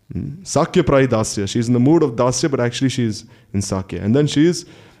 Sakya Prai Dasya. She's in the mood of Dasya, but actually she's in Sakya. And then she is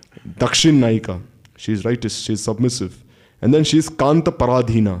Dakshin Nayika. She's righteous, she's submissive. And then she's Kanta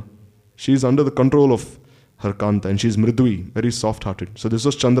Paradhina. She's under the control of her Kanta, and she's Mridui, very soft-hearted. So this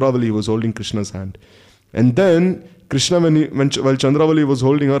was Chandravali who was holding Krishna's hand. And then Krishna, while Chandravali was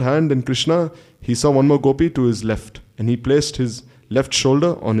holding her hand, then Krishna, he saw one more gopi to his left, and he placed his left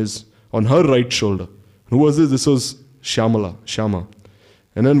shoulder on her right shoulder. Who was this? This was Shyama.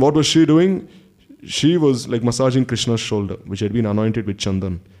 And then what was she doing? She was like massaging Krishna's shoulder, which had been anointed with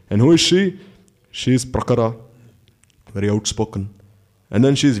chandan. And who is she? She is Prakara, very outspoken. And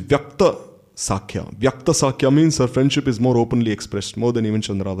then she is Vyakta Sakya. Vyakta Sakya means her friendship is more openly expressed, more than even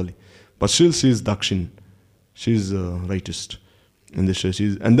Chandravali. But still she is Dakshin. She is rightist. And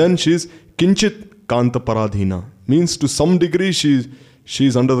then she is Kinchit Kanta Paradhina. Means to some degree she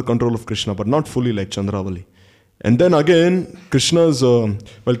is under the control of Krishna, but not fully like Chandravali. And then again, Krishna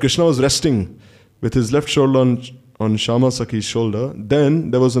was resting with his left shoulder on Shama Sakhi's shoulder,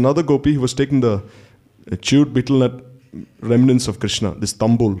 then there was another gopi who was taking the chewed betel nut remnants of Krishna, this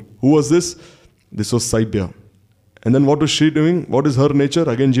Tambul. Who was this? This was Saibya. And then what was she doing? What is her nature?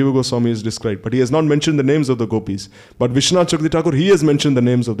 Again, Jiva Goswami is described. But he has not mentioned the names of the gopis. But Vishwanath Chakravarti Thakur, he has mentioned the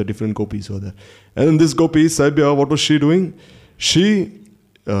names of the different gopis over there. And then this gopi, Saibya, what was she doing? She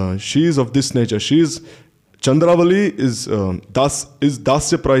is of this nature. Chandravali is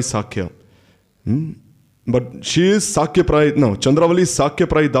Dasya Prai Sakya. But she is Sakya Prai, Chandravali is Sakya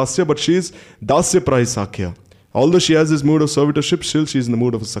Prai Dasya, but she is Dasya Prai Sakya. Although she has this mood of servitorship, still she is in the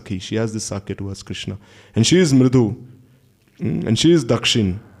mood of a Sakhi. She has this Sakya towards Krishna. And she is Mridu. And she is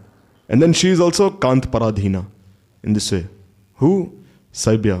Dakshin. And then she is also Kant Paradhina. In this way. Who?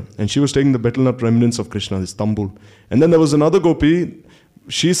 Saibya. And she was taking the betel nut remnants of Krishna, this Tambul. And then there was another gopi.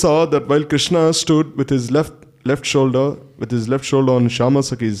 She saw that while Krishna stood with his left shoulder on Shama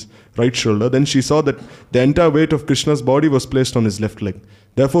Sakhi's right shoulder, then she saw that the entire weight of Krishna's body was placed on his left leg.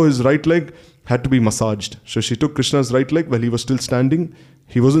 Therefore, his right leg had to be massaged. So she took Krishna's right leg while he was still standing.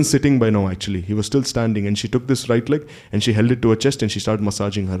 He wasn't sitting by now actually. He was still standing, and she took this right leg and she held it to her chest and she started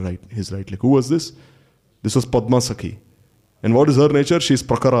massaging his right leg. Who was this? This was Padma Sakhi. And what is her nature? She is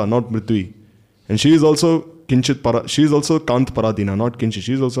Prakara, not Mritvi. And she is also she is also Kant Paradina, not Kinchit.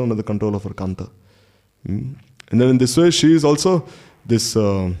 She is also under the control of her Kanta. And then in this way, she is also this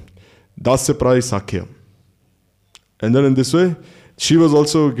Dasya Prai Sakya. And then in this way, she was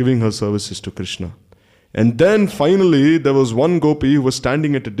also giving her services to Krishna. And then finally, there was one gopi who was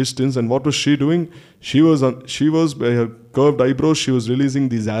standing at a distance, and what was she doing? She was by her curved eyebrows, she was releasing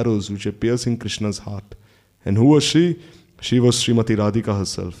these arrows which were piercing Krishna's heart. And who was she? She was Srimati Radhika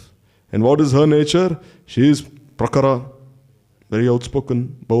herself. And what is her nature? She is Prakara, very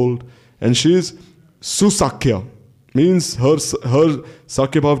outspoken, bold. And she is Susakya, means her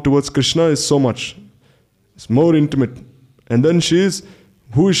Sakya bhav towards Krishna is so much. It's more intimate. And then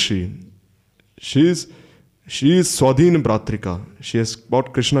who is she? She is Swadhina Bhratrika. She has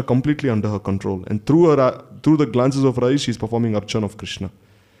brought Krishna completely under her control. And through the glances of her eyes, she is performing Archana of Krishna.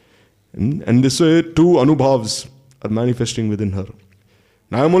 And this way, 2 Anubhavs are manifesting within her.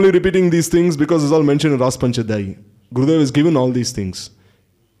 Now I'm only repeating these things because it's all mentioned in Ras Panchadhyayi. Gurudev has given all these things.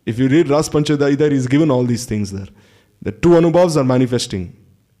 If you read Ras Panchadhyayi there, he's given all these things there. The two Anubhavs are manifesting.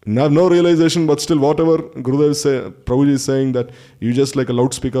 You have no realization, but still whatever Gurudev Prabhuji is saying, that you just like a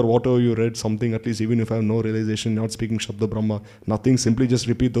loudspeaker, whatever you read, something, at least even if I have no realization, not speaking Shabda Brahma, nothing, simply just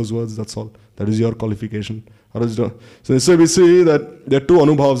repeat those words, that's all. That is your qualification. So this way we see that there are two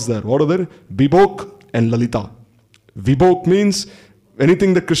Anubhavs there. What are there? Vibhok and Lalita. Vibhok means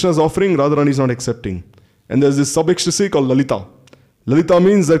anything that Krishna is offering, Radharani is not accepting. And there's this sub-ecstasy called Lalita. Lalita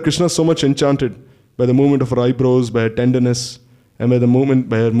means that Krishna is so much enchanted by the movement of her eyebrows, by her tenderness, and by her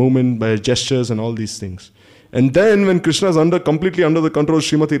movement, by her gestures and all these things. And then when Krishna is completely under the control of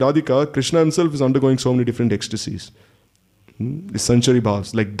Srimati Radhika, Krishna himself is undergoing so many different ecstasies. The Sanchari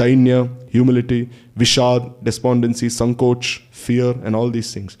bhavs like Dainya, humility, Vishad, despondency, Sankoch, fear and all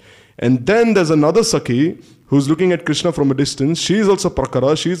these things. And then there's another Sakhi who's looking at Krishna from a distance. She is also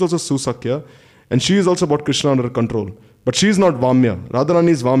Prakara, she is also Susakya, and she is also about Krishna under control. But she is not Vamya. Radharani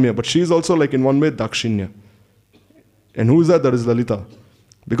is Vamya, but she is also like in one way Dakshinya. And who is that? That is Lalita.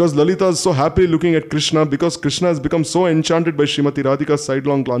 Because Lalita is so happy looking at Krishna, because Krishna has become so enchanted by Srimati Radhika's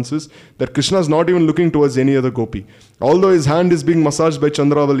sidelong glances, that Krishna is not even looking towards any other gopi. Although his hand is being massaged by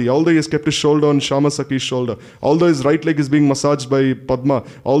Chandravali, although he has kept his shoulder on Shama Sakhi's shoulder, although his right leg is being massaged by Padma,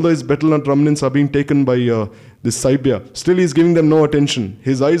 although his betel nut remnants are being taken by this Saibya, still he is giving them no attention.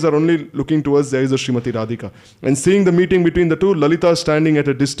 His eyes are only looking towards the eyes of Srimati Radhika. And seeing the meeting between the two, Lalita is standing at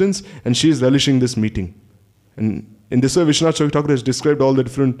a distance and she is relishing this meeting. And in this way, Vishwanath Chakravarti Thakur has described all the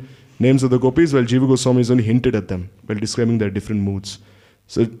different names of the gopis, while Jiva Goswami has only hinted at them while describing their different moods.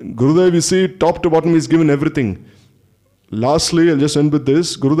 So Gurudev, you see, top to bottom, he's given everything. Lastly, I'll just end with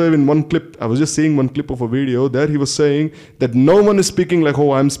this. Gurudev in one clip, I was just seeing one clip of a video, there he was saying that no one is speaking like how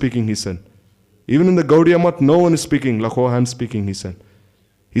I am speaking, he said. Even in the Gaudiya Math, no one is speaking like how I am speaking, he said.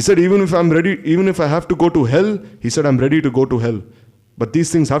 He said, even if I have to go to hell, he said, I'm ready to go to hell. But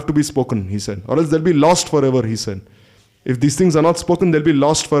these things have to be spoken, he said, or else they'll be lost forever, he said. If these things are not spoken, they'll be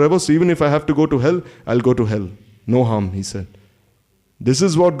lost forever. So even if I have to go to hell, I'll go to hell. No harm, he said. This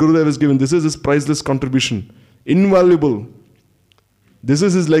is what Gurudev has given. This is his priceless contribution. Invaluable. This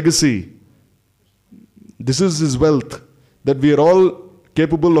is his legacy. This is his wealth that we are all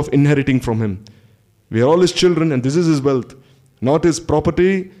capable of inheriting from him. We are all his children and this is his wealth. Not his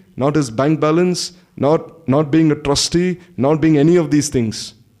property, not his bank balance, not being a trustee, not being any of these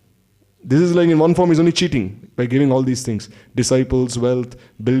things. This is like in one form he's only cheating by giving all these things. Disciples, wealth,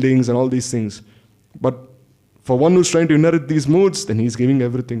 buildings and all these things. But for one who's trying to inherit these moods, then he's giving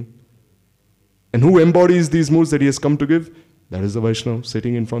everything. And who embodies these moods that he has come to give? That is the Vaishnava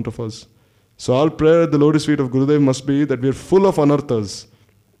sitting in front of us. So our prayer at the lotus feet of Gurudev must be that we are full of anarthas.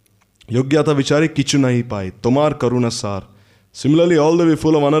 Yogyata vichare kichu nahi pai, tomar karuna sar. Similarly, although we are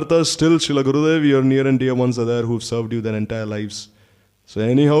full of anarthas, still Srila Gurudev, your near and dear ones are there who have served you their entire lives. So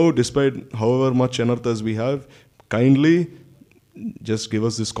anyhow, despite however much anarthas we have, kindly just give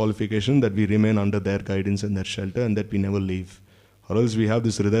us this qualification that we remain under their guidance and their shelter and that we never leave. Or else we have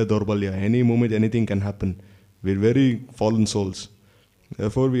this Hridaya Daurbalya. Any moment anything can happen. We are very fallen souls.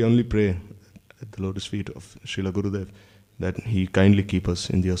 Therefore we only pray at the lotus feet of Srila Gurudev that he kindly keep us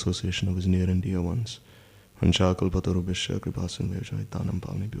in the association of his near and dear ones. Hansha kalpataru bhishya kripasin vejai tanam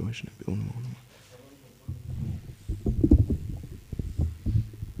pavni bhyovaishnabhyo namo namo.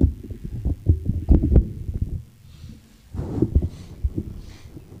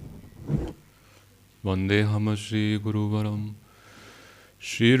 Vandeham Shri Guruvaram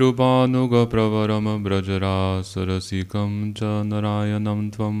Shri Rupanuga Pravaram Brajara Sarasikam Cha Narayanam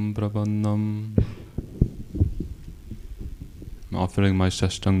Tvam Prapannam. Offering my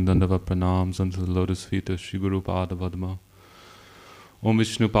Shashtang Dandava Pranams unto the lotus feet of Shri Guru Pada Padma. Om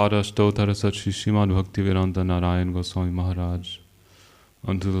Vishnu Pada Stotara Sat Shri Srimad Bhakti Vedanta Narayan Goswami Maharaj.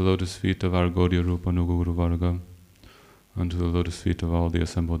 Unto the lotus feet of our Gaudiya Rupanuga Guru Varga. Unto the lotus feet of all the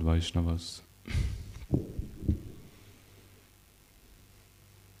assembled Vaishnavas.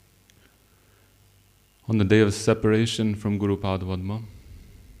 On the day of separation from Guru Padma,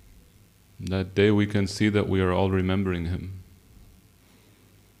 that day we can see that we are all remembering him.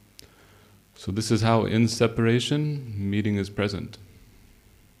 So this is how in separation, meeting is present.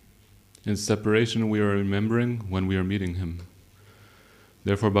 In separation we are remembering when we are meeting him.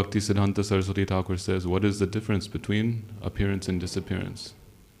 Therefore Bhakti Siddhanta Saraswati Thakur says, what is the difference between appearance and disappearance?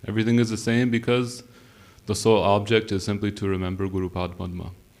 Everything is the same because the sole object is simply to remember Guru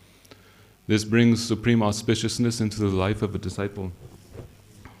Padma. This brings supreme auspiciousness into the life of a disciple.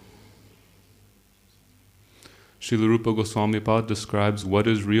 Srila Rupa Goswami Pad describes what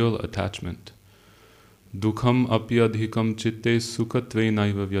is real attachment. Dukham apyadhikam chitte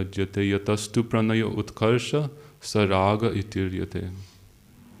sukhatvenaiva vyajyate yatastu pranaya utkarsha saraga itiryate.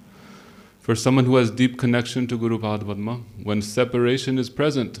 For someone who has deep connection to Guru Padma, when separation is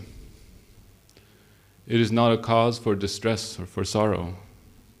present, it is not a cause for distress or for sorrow.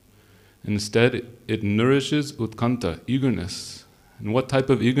 Instead, it nourishes utkanta, eagerness. And what type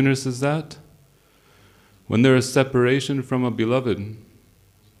of eagerness is that? When there is separation from a beloved,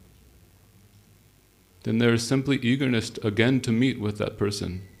 then there is simply eagerness again to meet with that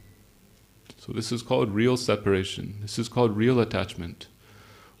person. So this is called real separation. This is called real attachment.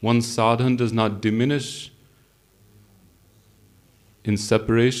 One's sadhana does not diminish in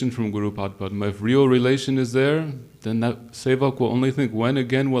separation from Guru Padma. If real relation is there, then that sevak will only think, when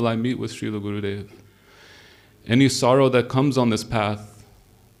again will I meet with Srila Gurudev? Any sorrow that comes on this path,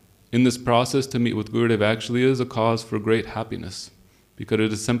 in this process to meet with Gurudev, actually is a cause for great happiness, because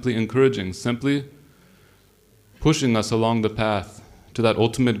it is simply encouraging, simply pushing us along the path to that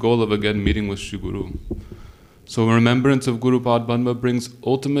ultimate goal of again meeting with Shri Guru. So remembrance of Guru Padma brings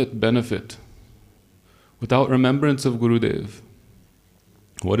ultimate benefit. Without remembrance of Gurudev,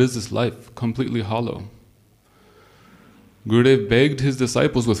 what is this life? Completely hollow. Gurudev begged his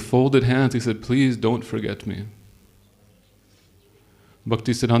disciples with folded hands. He said, please don't forget me.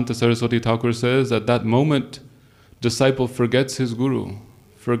 Bhaktisiddhanta Saraswati Thakur says, at that moment, disciple forgets his Guru,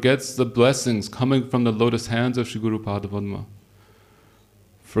 forgets the blessings coming from the lotus hands of Shri Guru Padma,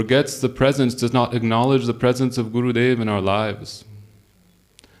 forgets the presence, does not acknowledge the presence of Gurudev in our lives.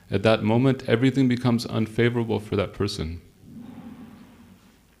 At that moment, everything becomes unfavorable for that person.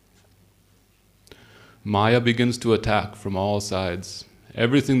 Maya begins to attack from all sides.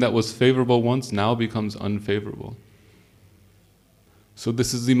 Everything that was favorable once now becomes unfavorable. So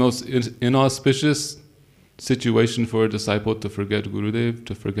this is the most inauspicious situation for a disciple, to forget Gurudev,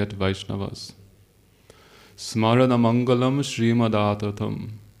 to forget Vaishnavas. Smarana Mangalam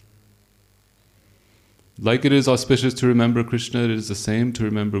Srimadaatatam. Like it is auspicious to remember Krishna, it is the same to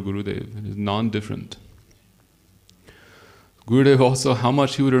remember Gurudev. It is non-different. Gurudev also, how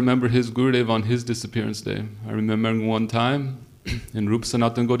much he would remember his Gurudev on his disappearance day. I remember one time in Rup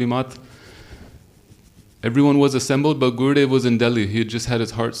Sanatan Gaudiya Math, everyone was assembled, but Gurudev was in Delhi. He had just had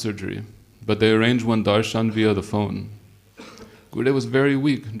his heart surgery, but they arranged one darshan via the phone. Gurudev was very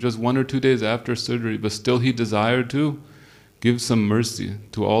weak, just 1 or 2 days after surgery, but still he desired to give some mercy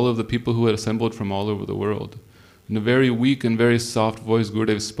to all of the people who had assembled from all over the world. In a very weak and very soft voice,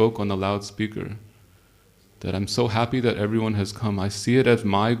 Gurudev spoke on the loudspeaker that I'm so happy that everyone has come. I see it as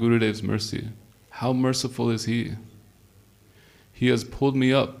my Gurudev's mercy. How merciful is he? He has pulled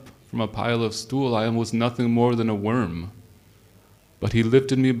me up from a pile of stool. I was nothing more than a worm. But he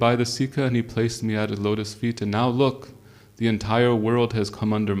lifted me by the sikha and he placed me at his lotus feet. And now look, the entire world has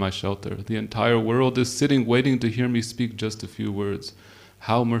come under my shelter. The entire world is sitting waiting to hear me speak just a few words.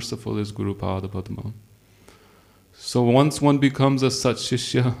 How merciful is Guru Padma. So once one becomes a Sat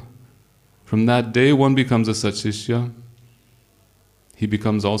Shishya, from that day one becomes a Sat Shishya, he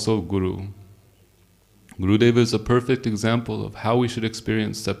becomes also Guru. Gurudev is a perfect example of how we should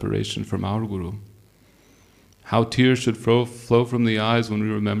experience separation from our Guru. How tears should flow from the eyes when we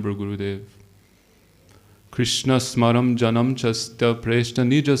remember Gurudev. Krishna smaram janam chastya preshna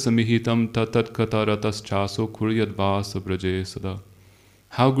nija samihitam tatat kataratas chaso kuryad vasa braje sada.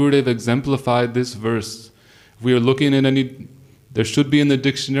 How Gurudev exemplified this verse. If we are looking in any, there should be in the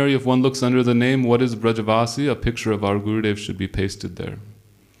dictionary, if one looks under the name, what is Brajavasi? A picture of our Gurudev should be pasted there.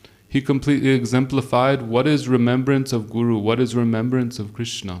 He completely exemplified what is remembrance of Guru, what is remembrance of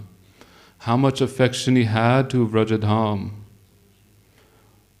Krishna. How much affection he had to Vrajadham.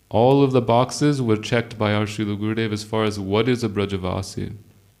 All of the boxes were checked by our Srila Gurudev as far as what is a Brajavasi.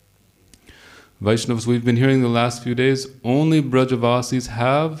 Vaishnavas, we've been hearing the last few days, only Brajavasis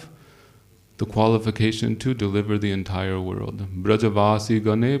have the qualification to deliver the entire world. Brajavasi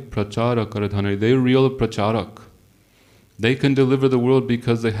gane prachara karadhane. They're real pracharak. They can deliver the world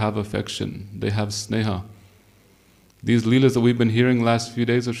because they have affection, they have sneha. These leelas that we've been hearing last few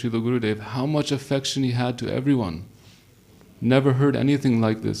days of Srila Gurudev, how much affection he had to everyone. Never heard anything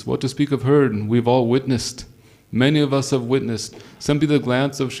like this. What to speak of heard, we've all witnessed. Many of us have witnessed. Simply the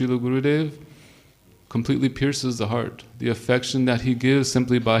glance of Srila Gurudev completely pierces the heart. The affection that he gives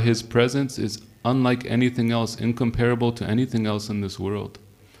simply by his presence is unlike anything else, incomparable to anything else in this world.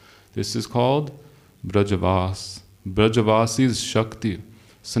 This is called Brajavas. Brajavasi is Shakti.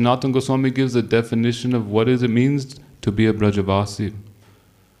 Sanatana Goswami gives a definition of what it means to be a Brajavasi.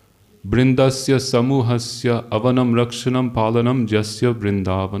 Brindasya samuhasya avanam rakshanam palanam jasya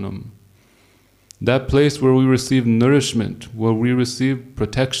brindavanam. That place where we receive nourishment, where we receive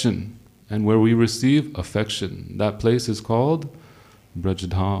protection and where we receive affection. That place is called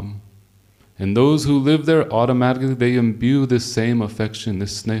Braj-dham. And those who live there, automatically they imbue this same affection,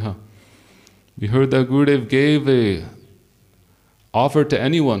 this sneha. We heard that Gurudev gave a offer to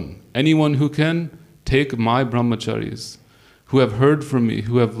anyone who can take my brahmacharis, who have heard from me,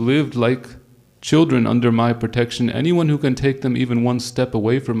 who have lived like children under my protection. Anyone who can take them even one step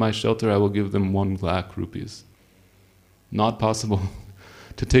away from my shelter, I will give them 1 lakh rupees. Not possible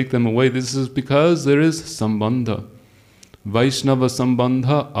to take them away. This is because there is sambandha. Vaishnava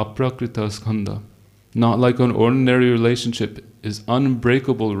sambandha aprakrita skandha. Not like an ordinary relationship, is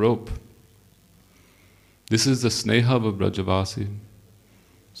unbreakable rope. This is the sneha of a Brajavasi.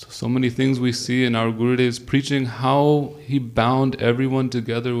 So many things we see in our Gurudev's preaching, how he bound everyone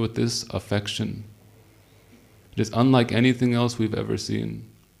together with this affection. It is unlike anything else we've ever seen.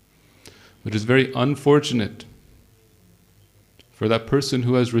 It is very unfortunate for that person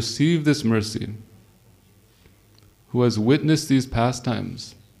who has received this mercy, who has witnessed these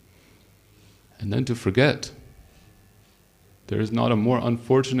pastimes, and then to forget. There is not a more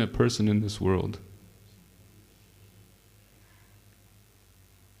unfortunate person in this world.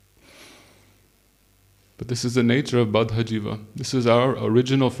 But this is the nature of Baddha Jiva. This is our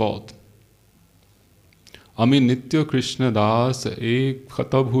original fault. Ami nitya Krishna das ek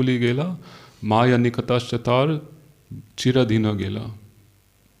khata bhuli gela, maya nikata shatar chiradhina gela.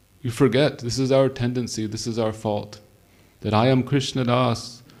 You forget, this is our tendency, this is our fault. That I am Krishna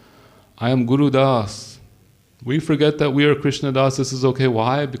das, I am Guru das. We forget that we are Krishna das. This is okay.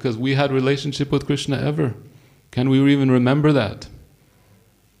 Why? Because we had relationship with Krishna ever. Can we even remember that?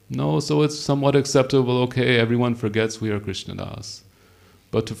 No, so it's somewhat acceptable. Okay, everyone forgets we are Krishna das.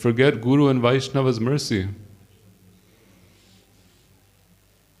 But to forget Guru and Vaishnava's mercy,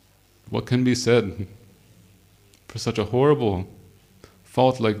 what can be said for such a horrible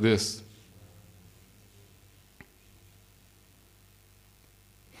fault like this?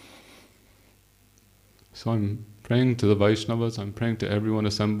 So I'm praying to the Vaishnavas, I'm praying to everyone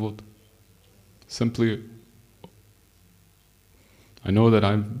assembled. Simply, I know that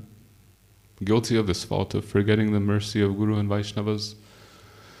I'm guilty of this fault of forgetting the mercy of Guru and Vaishnavas.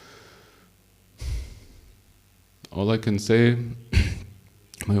 All I can say,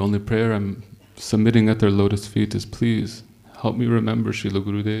 my only prayer I'm submitting at their lotus feet is, please help me remember Srila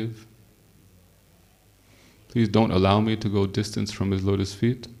Gurudev. Please don't allow me to go distance from his lotus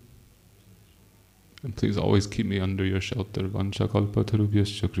feet. And please always keep me under your shelter. Vancha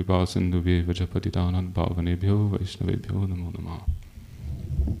kalpatarubhyascha kripa sindhubhye vajapatitanam bhavanebhyo vaishnavebhyo namo namah.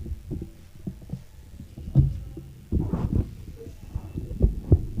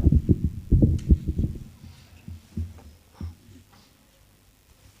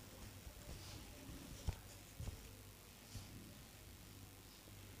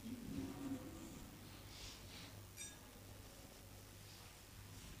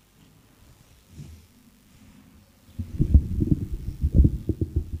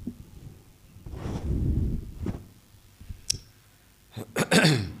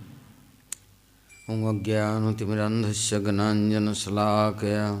 ज्ञानतिमिरन्धस्य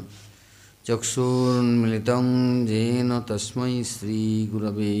ज्ञानाञ्जनशलाकया चक्षुरुन्मिलितं येन तस्मै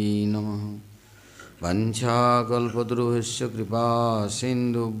श्रीगुरवे नमः। वाञ्छाकल्पतरुभ्यश्च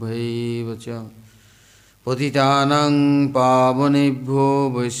कृपासिन्धुभ्यैव च पतितानां पावनेभ्यो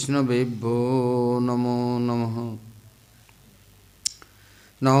वैष्णवेभ्यो नमो नमः।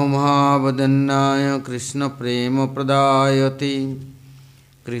 नमो महावदन्नाय कृष्णप्रेमप्रदायते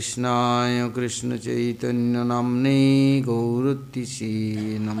कृष्णाय कृष्णचैतन्यनाम्ने गौरतिसे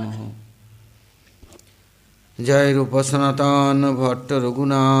नमः। जय रूप सनातन भट्ट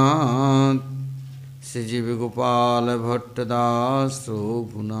रघुनाथ श्रीजीव गोपाल भट्टदास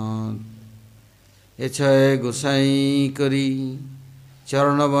रघुनाथ एछय गोसाई करी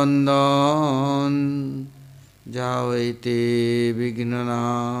चरणबंदन जावैते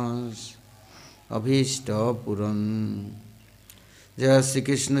विघ्ननाश अभीष्ट पूरन। जय श्री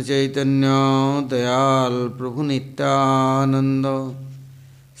कृष्ण चैतन्य दयाल प्रभु नित्यानंद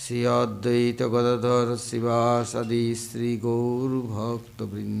श्री अद्वैत गदाधर शिवासादि श्री गौर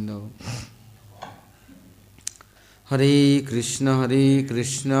भक्तवृंद। हरे कृष्ण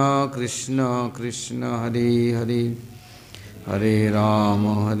कृष्ण कृष्ण हरे हरे हरे राम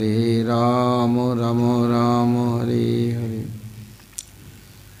राम राम हरे हरे।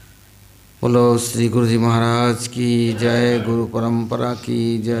 बोलो श्री गुरु जी महाराज की जय, गुरु परंपरा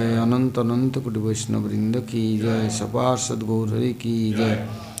की जय, अनंत अनंत कोटि वैष्णव वृंद की जय, सपार्षद गौर हरि की जय,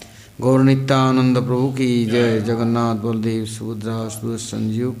 गौर नित्यानंद प्रभु की जय, जगन्नाथ बलदेव सुभद्रा सुदर्शन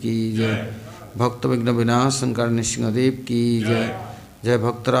संजीव की जय, भक्त विघ्न विनाश शंकर नृसिंहदेव की जय, जय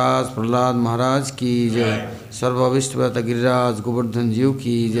भक्तराज प्रहलाद महाराज की जय, सर्वविष्टव्रत गिरिराज गोवर्धन जीव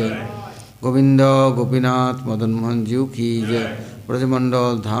की जय, गोविंद गोपीनाथ मदन मोहन जीव की जय,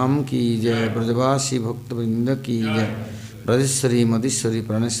 ब्रजमंडल धाम की जय, ब्रजवासी भक्तवृंद की जय, ब्रजेश्वरी मधीश्वरी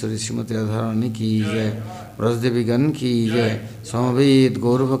प्राणेश्वरी श्रीमती राधारानी की जय, ब्रजदेवीगण की जय, समवेत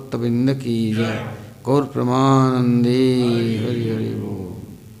गौर भक्तवृंद की जय, गौर प्रमानंदे हरि हरि बोल।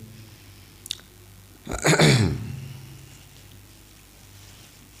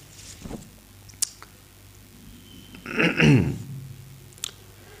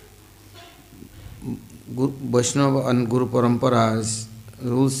 Vaishnava and Guru Parampara's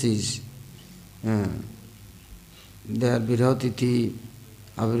rules is they are Virhatiti,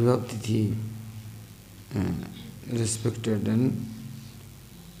 Avirhatiti respected and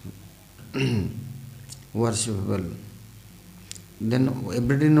worshipable. Then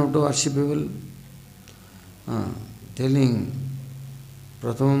everybody not worshipable, telling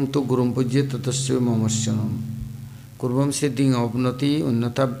Pratamam tu Gurum Pujya Tatasya Mamasyanam Kurvam Siddhing Apnati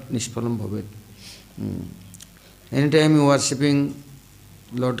Unnata Nishpalam Bhavet. Anytime you worshipping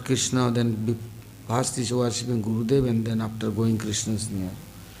Lord Krishna, then first is worshipping Gurudev and then after going Krishna's near.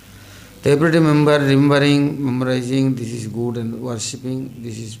 So every day memorizing, this is good, and worshipping,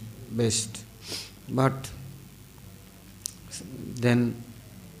 this is best. But then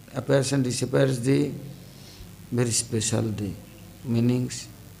appears and disappears the very special day, meanings.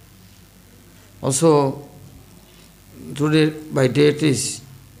 Also, today by date is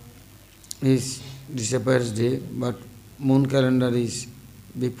disappears day, but moon calendar is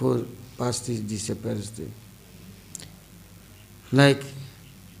before past is disappears day. Like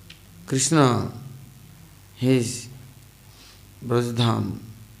Krishna, he is Brajadham,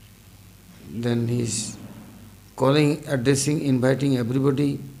 then he is calling, addressing, inviting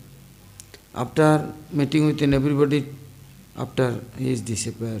everybody. After meeting with everybody, after he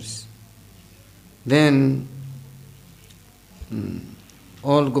disappears. Then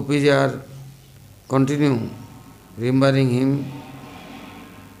all gopis are continue remembering him,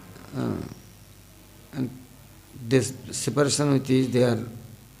 and this separation with his, they are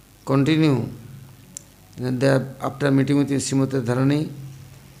continue. And they are, after meeting with Srimati Dharani,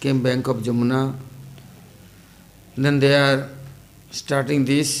 came bank of Jamuna. Then they are starting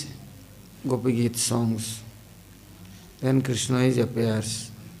these Gopi Geet songs. Then Krishna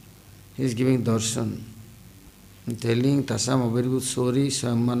appears. He is giving darshan, telling Tasam Abhiribhut Sori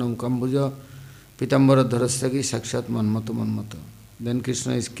Swammanam Kambuja Pitambara Dharasthaki Sakshat Manmato Manmato. Then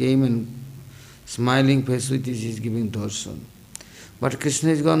Krishna came and smiling face with this, he is giving darshan. But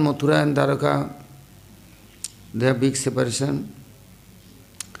Krishna is gone, Mathura and Dwaraka, they have big separation.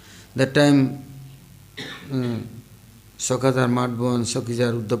 That time, Sakadhar Madhvan,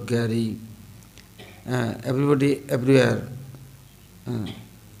 Sakhijar Uddhav Gyari, everybody, everywhere.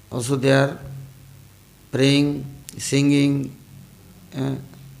 Also they are praying, singing.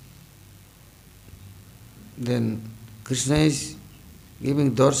 Then Krishna is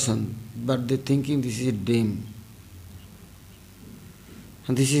giving darshan, but they thinking this is a dream.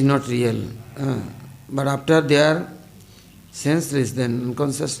 And this is not real. But after they are senseless, then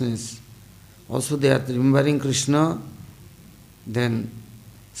unconsciousness, also they are remembering Krishna, then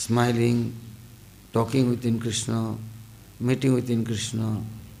smiling, talking within Krishna, meeting within Krishna.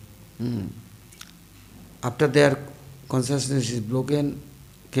 After their consciousness is broken,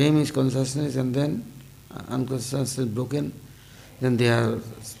 came his consciousness and then unconsciousness is broken, then they are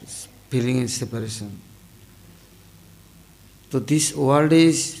feeling in separation. So this world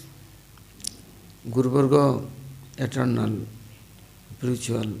is Guru Varga, eternal,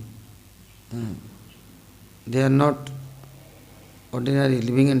 spiritual. They are not ordinary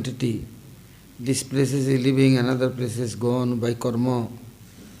living entity. This place is living, another place is gone by karma.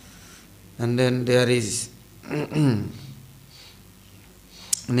 And then there is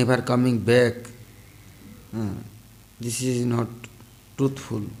never coming back. This is not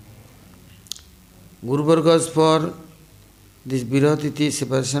truthful. Guru Vargas for this Viratiti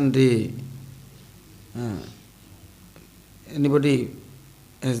separation day, anybody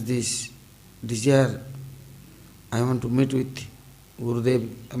has this desire, I want to meet with Gurudev,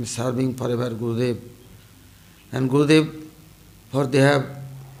 I am serving forever Gurudev. And Gurudev, for they have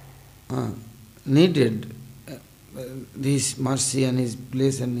needed this mercy and his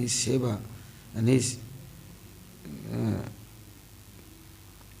place and his seva and his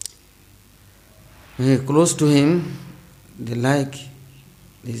close to him, they like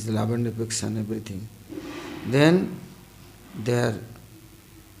his love and affection, everything. Then they are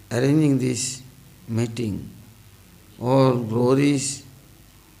arranging this meeting. All glories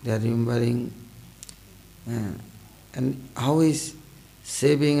they are remembering. And how is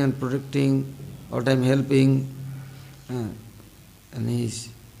saving and protecting, all time helping, and he's,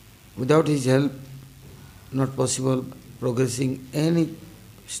 without his help, not possible progressing any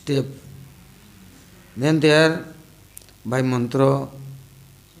step. Then there, by mantra,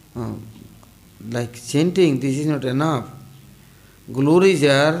 like chanting, this is not enough. Glories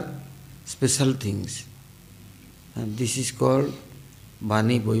are special things. And this is called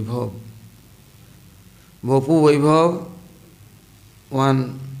Bani Vaibhav. Vapu Vaibhav,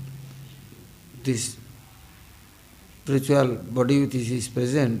 one, this spiritual body which is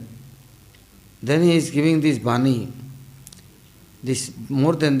present, then he is giving this Bani, this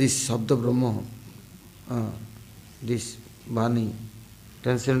more than this Sabda Brahma, this Bani,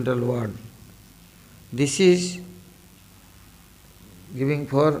 transcendental word. This is giving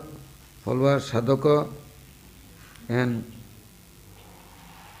for follower sadhaka and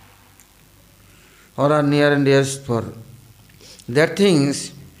all are near and dearest for. That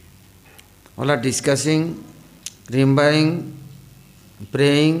things all are discussing, remembering,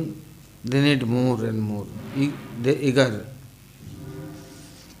 praying, they need more and more, they eager.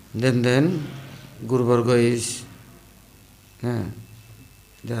 Then Guru Varga is,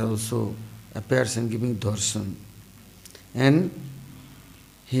 there also appears and giving darshan. And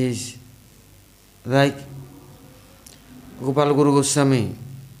he is like Gopal Guru Goswami,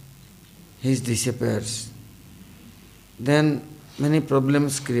 he disappears. Then many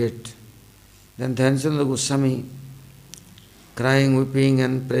problems create. Then Dhyanachandra Goswami crying, weeping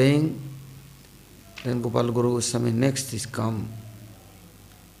and praying. Then Gopal Guru Goswami next is come,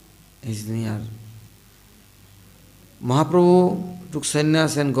 is near. Mahaprabhu took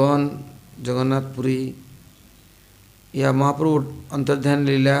sannyas and gone Jagannath Puri. Yeah, Mahaprabhu Antardhyan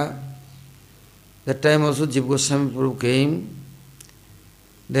Leela. That time also Jiva Goswami Prabhu came.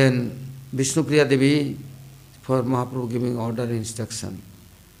 Then Vishnupriya Devi for Mahaprabhu giving order instruction.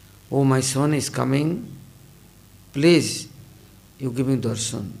 Oh, my son is coming. Please, you giving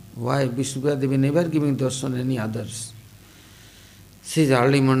darshan. Why? Vishnupriya Devi never giving darshan any others. She is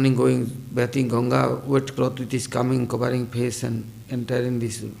early morning going, bathing Ganga, wet cloth which is coming, covering face and entering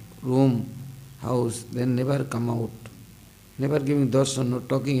this room, house, then never come out. Never giving darshan, not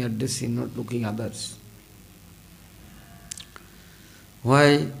talking, addressing, not looking others.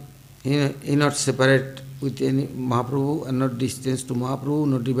 Why? He not separate with any Mahaprabhu and not distance to Mahaprabhu,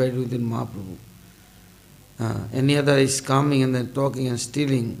 not divided within Mahaprabhu. Any other is coming and then talking and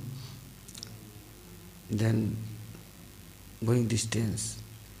stealing, then going distance.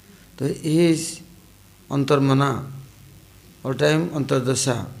 So he is antarmana, all time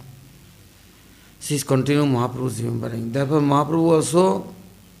antardasha. She is continuing Mahaprabhu's remembering. Therefore Mahaprabhu also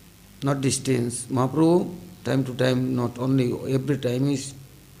not distance. Mahaprabhu time to time, not only, every time is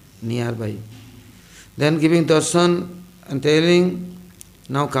nearby. Then giving darshan and telling,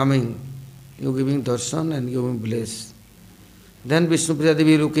 now coming, you giving darshan and giving bless. Then Vishnupriya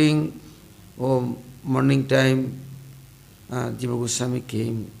Devi looking, oh, morning time, Jiva Goswami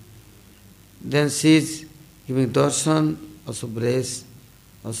came. Then she is giving darshan, also bless,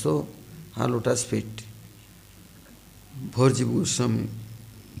 also her lotus feet for Jiva Goswami.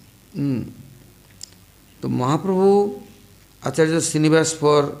 So Mahaprabhu, Acharya Srinivas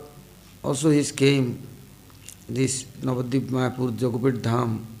for also he came, this Navadvip Mayapur, Jagopet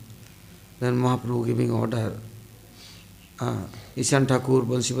Dham. Then Mahaprabhu giving order. Ishan Thakur,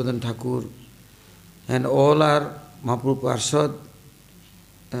 Bansivadan Thakur, and all are Mahaprabhu Parshad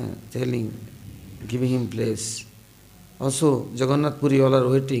telling, giving him place. Also Jagannath Puri all are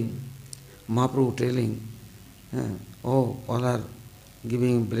waiting. Mahaprabhu telling, oh, all are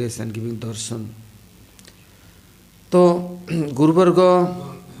giving him place and giving darshan. So Guru Varga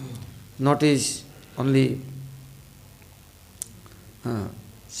not is only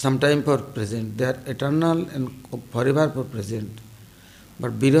sometime for present, they are eternal and forever for present.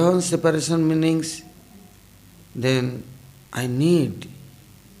 But Viraha separation meanings, then I need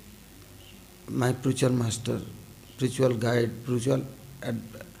my spiritual master, spiritual guide, spiritual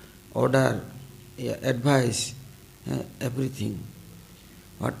order, advice, everything.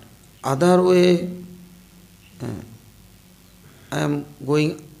 But other way, I am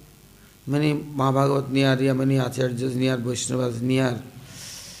going many Mahabhagavat near, many Acharyas near, Vaishnavas near,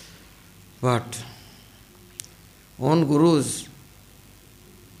 but on Gurus,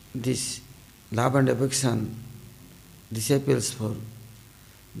 this love and affection, disciples for,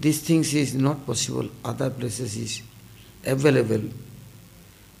 these things is not possible, other places is available.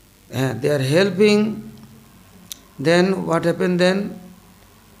 They are helping, then what happened then?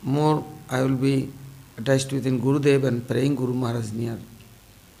 More I will be attached within Gurudev and praying Guru Maharaj near.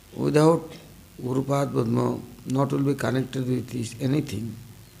 Without Gurupad Padma not will be connected with anything.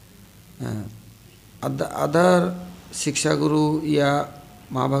 Other Shiksha Guru, ya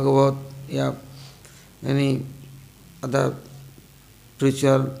Mahabhagavat, ya any other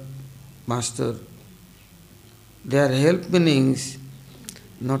spiritual master, their help meanings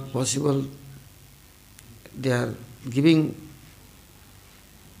not possible. They are giving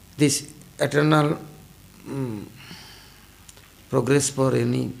this eternal progress for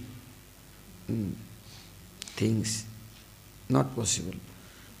any things, not possible.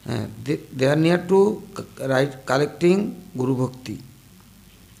 They are near to collecting Guru Bhakti.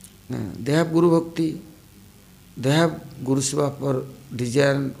 They have Guru Bhakti, they have Guru Seva for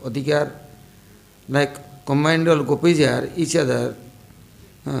desire and adhikar, like combined all gopis are each other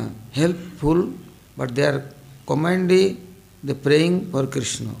helpful, but they are combinedly the praying for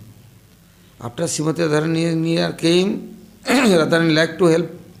Krishna. After Srimati Radharani came, Radharani liked to help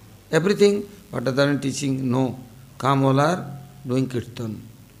everything, but Radharani teaching, no, come all are doing Kirtan,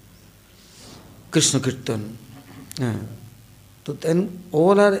 Krishna Kirtan. So then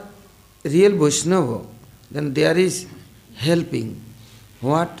all are real Vaishnava, then there is helping.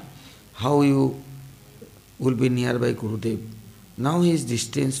 What? How you will be nearby Gurudev. Now he is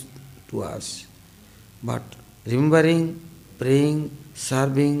distant to us. But remembering, praying,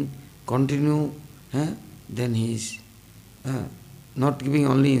 serving, continue, then he is not giving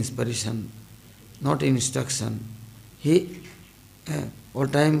only inspiration, not instruction. He all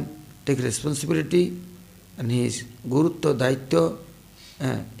time take responsibility, and he is Gurutva, Daitya,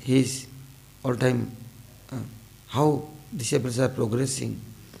 he is all time how disciples are progressing.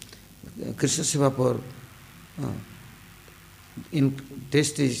 Krishna Seva for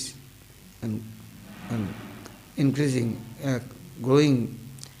taste is and increasing, growing.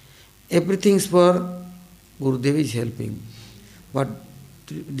 Everything is for Gurudev is helping. But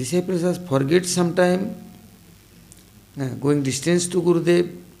disciples are forget sometime, going distance to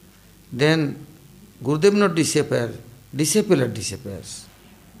Gurudev, then Gurudev not disappear, disciple disappears.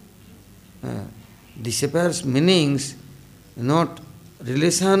 Disappears meanings, not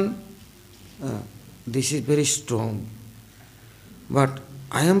relation, this is very strong. But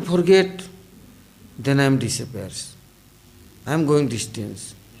I am forget, then I am disappears. I am going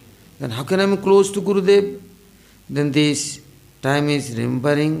distance. Then how can I be close to Gurudev? Then this time is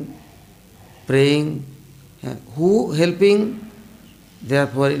remembering, praying. Who helping?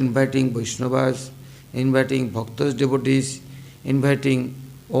 Therefore inviting Vaishnavas, inviting Bhaktas, devotees, inviting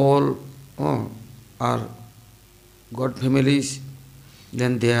all our God families,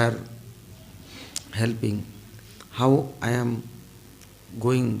 then they are helping. How I am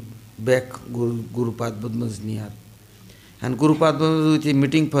going back Guru Padma's near. And Guru Padma with a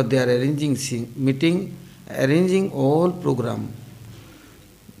meeting for they are arranging all program.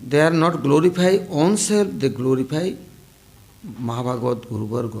 They are not glorify own self, they glorify Mahabhagavat Guru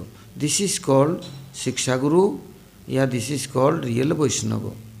Varga. This is called Shiksha Guru, this is called real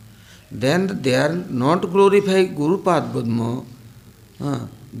Vaishnava. Then they are not glorify Guru Padma,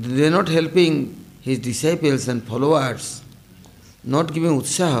 they are not helping his disciples and followers, not giving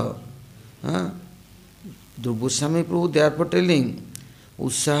utsaha. Goswami Prabhu therefore telling,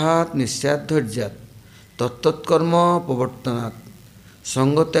 utsahat nisyat dharjat, tattat karma pavartanat,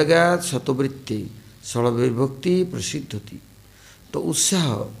 sangatyagat satovritti, salavir prasiddhati. So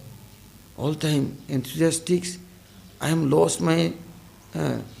utsaha, all time enthusiastic, I am lost my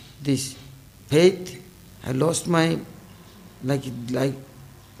this faith, I lost my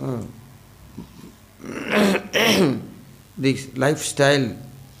this lifestyle.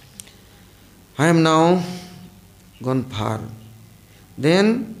 I am now gone far.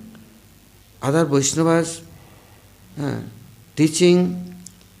 Then other Vaishnavas teaching,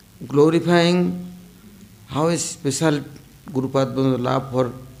 glorifying how is special Guru Padma's love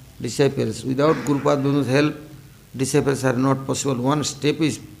for disciples. Without Guru Padma's help, disciples are not possible. One step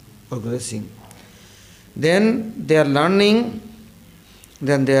is progressing. Then they are learning,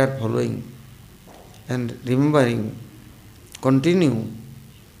 then they are following and remembering, continue,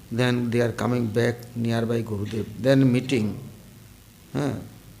 then they are coming back nearby Gurudev, then meeting,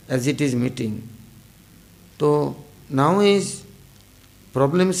 as it is meeting. So now is,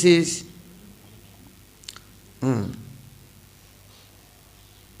 problems is,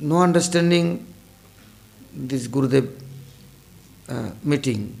 no understanding this Gurudev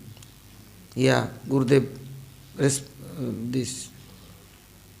meeting. Gurudev, this,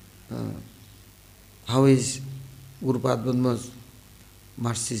 how is Guru Padma's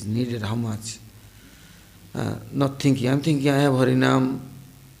mercy is needed, how much? Not thinking, I am thinking I have Harinam,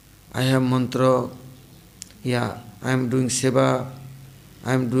 I have mantra, I am doing seva,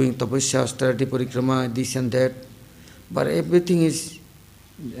 I am doing tapasya, austerity, parikrama, this and that, but everything is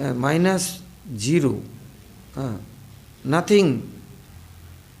minus, zero, nothing.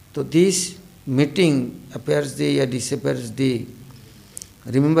 So this meeting appears day or disappears day,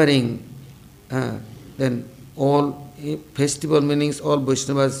 remembering, then all festival meanings, all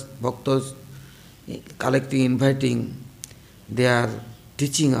Vaishnavas, Bhaktas, collecting, inviting, they are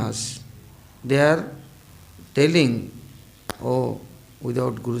teaching us. They are telling, oh,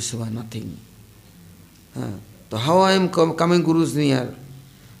 without Guru Seva, nothing. So how I am coming Guru's near?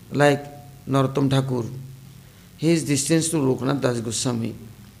 Like Narottam Thakur, he is distant to Lokanath Das Goswami.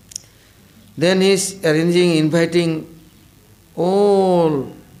 Then he is arranging, inviting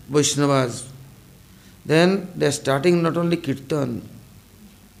all Vaishnavas. Then they are starting not only Kirtan,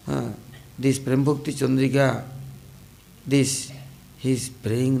 this Prem Bhakti Chandrika, this, he is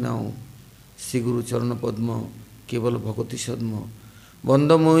praying now, Sri Guru Charana Padma, Kevala Bhagati Sadma,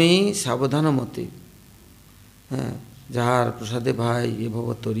 Bandamoi Savadhana Mate, Jahar Prasade Bhai, Ye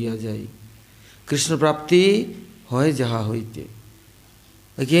Bhava Toriya Jai, Krishna Prapti, Hoy Jaha Hoite.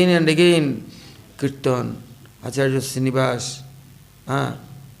 Again and again, Kirtan, Acharya Srinivas,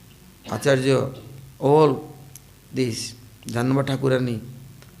 Acharya, all these, Janma Thakurani,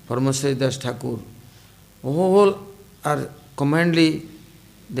 Paramaswari Das Thakur, all are commandly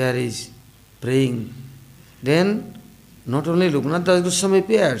there is praying. Then not only Lokanath Das Goswami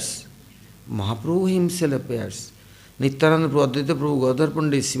appears, Mahaprabhu himself appears. Nityananda Prabhu, Advaita Prabhu, Gadadhar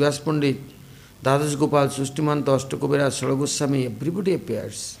Pandit, Srivas Pandit, Dadas Gopal, Sustimanta, Ashtakobera, Shala Goswami, everybody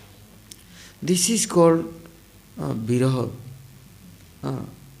appears. This is called Viraha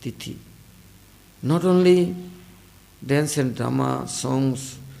Tithi. Not only dance and drama,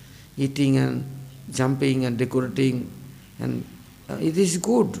 songs, eating and jumping and decorating, and it is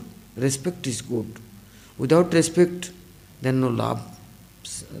good. Respect is good. Without respect, there is no love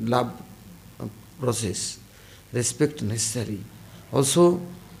process. Respect necessary. Also,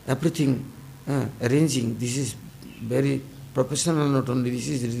 everything arranging, this is very professional, not only, this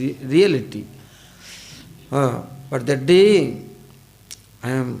is reality. But that day, I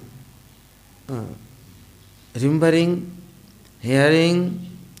am remembering, hearing,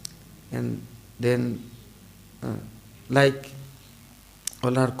 and then like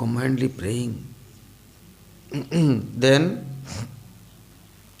all are commandly praying. Then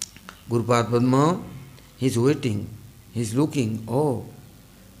Guru Padma, he is waiting, he is looking, oh,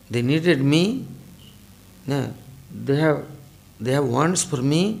 they needed me, they have wants for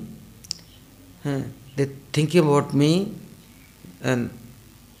me, they thinking about me, and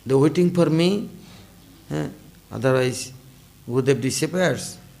they waiting for me, otherwise Gurudev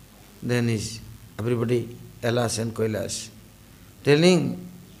disappears, then is everybody Elas and Kailas, telling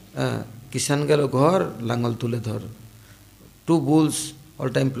Kisan galo ghar, langal tule dhar. 2 bulls all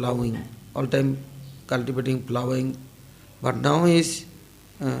time plowing, all time cultivating, plowing, but now his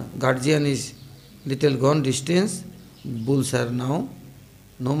guardian is little gone distance, bulls are now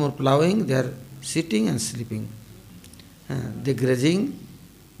no more plowing, they are sitting and sleeping. They grazing,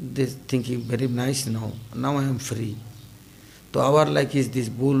 they thinking very nice now I am free. So our like is this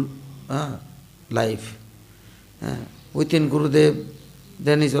bull life. Within Gurudev,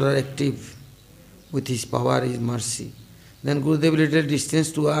 then is all active with his power, his mercy. Then Gurudev little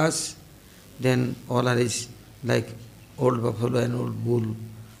distance to us, then all are is like old buffalo and old bull,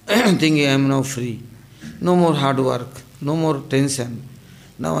 thinking I am now free. No more hard work, no more tension.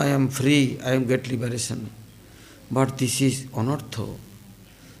 Now I am free, I am get liberation. But this is anartha.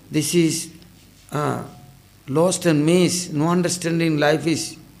 This is lost and missed, no understanding, life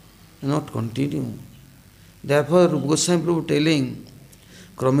is not continue. Therefore, Rupa Goswami Prabhu telling,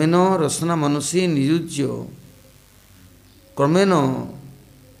 Kramena rasana manusi niyujyo, Kramena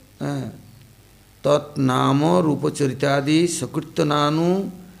tat nama rupa charitadi sakritananu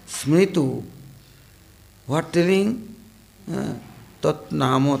smritu. What telling? Tat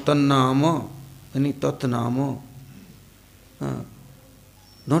nama, tan nama, any tat nama.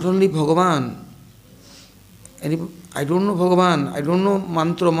 Not only Bhagavan, I don't know Bhagavan, I don't know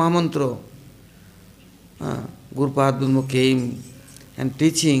mantra, Mahamantra. Guru Padma came and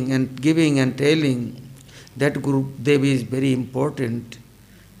teaching and giving and telling that Guru Devi is very important.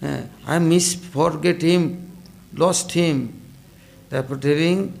 I forget him, lost him. Therefore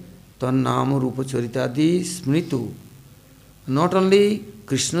telling, Tan Nama Rupa Charitadi Smritu. Not only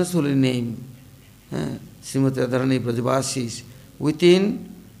Krishna's holy name, Srimati Radharani Brajavasis,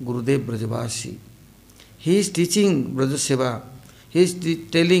 within Gurudev Brajavasi. He is teaching Brajaseva, he is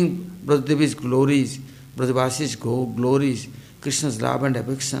telling Brajadevi's glories, Brajavasi's glories, Krishna's love and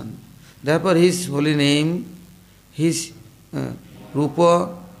affection. Therefore his holy name, his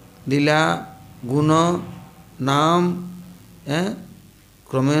Rupa, Lila, Guna, Nam,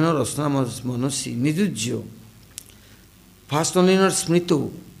 Kramena Rasana Manasi, Nidujyo. First only not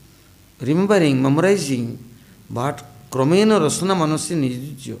smritu, remembering, memorizing, but Kramena Rasana Manasi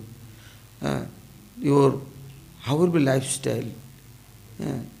Nidujyo. Your, how will be lifestyle?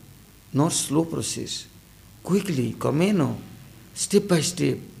 Not slow process. Quickly, Kramena, step by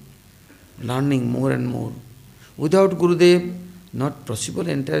step, learning more and more. Without Gurudev, not possible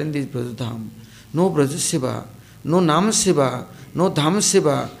enter in this Brajadham. No Braja Seva, no Nam Seva, no Dham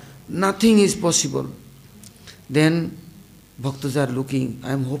Seva, nothing is possible. Then Bhaktas are looking,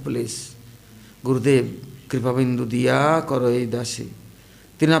 I am hopeless. Gurudev, Kripabindu diya karo ei dase.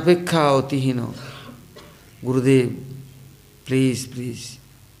 Tinapekha otihino. Gurudev, please, please,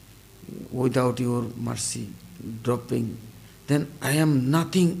 without your mercy, dropping, then I am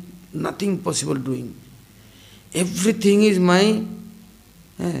nothing possible doing. Everything is my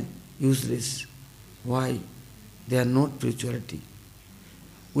useless. Why? They are not spirituality.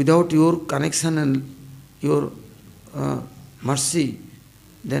 Without your connection and your mercy,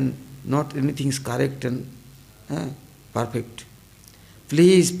 then not anything is correct and perfect.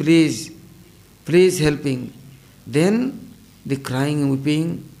 Please, please, please helping. Then the crying,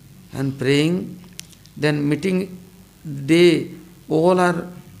 weeping and praying, then meeting they all are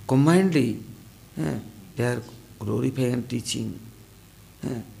combinedly, they are glorifying and teaching.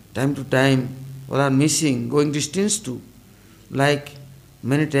 Time to time, all are missing, going distance too. Like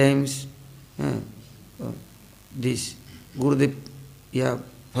many times, this Gurudev,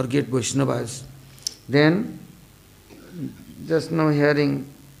 forget Vaishnavas. Then, just now hearing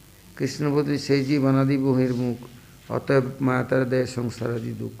Krishna Bodhi Seji Vanadi Bohir Mukh, Atab Matar De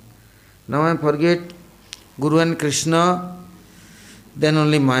Sangsaradi Duk. Now I forget Guru and Krishna, then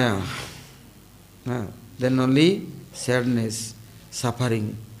only Maya, then only sadness,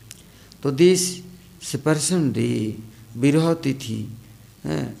 suffering. So this separation day, Viraha Tithi,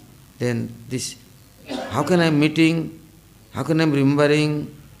 then this, how can I am meeting, how can I am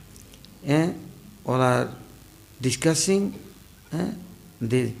remembering, all are discussing,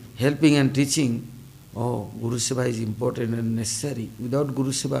 they helping and teaching. Oh, Guru Seva is important and necessary. Without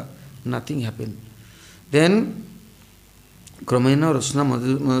Guru Seva, nothing happen. Then, Kramena Rasana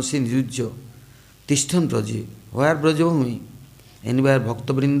Manasi Nidujyo, Tishtham Braji. Where Brajabhumi? Anywhere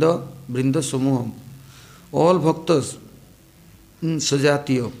Bhakta Brinda Samuham. All Bhaktas,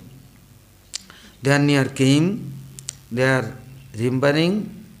 Sajatiyo, they are near came, they are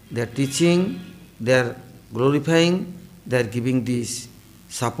remembering, they are teaching, they are glorifying, they are giving this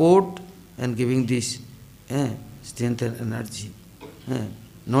support and giving this strength and energy.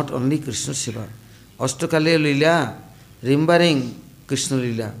 Not only Krishna Seva. Ashtakaliya Lila, remembering Krishna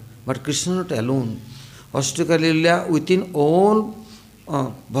Lila, but Krishna not alone. Ashtakaliya Lila within all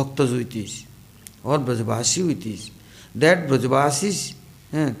Bhaktas with this, all Brajavasi with this. That Brajavasis,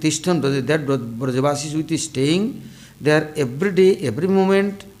 Tishtan, that Brajavasis with is staying, they are every day, every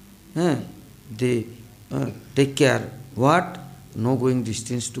moment, they take care. What? No going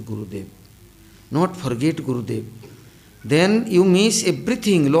distance to Gurudev. Not forget Gurudev. Then you miss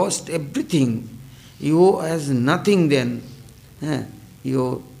everything, lost everything. You has nothing then.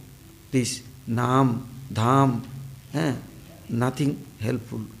 You, this Nam, Dham, nothing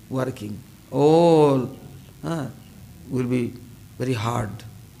helpful, working. All will be very hard.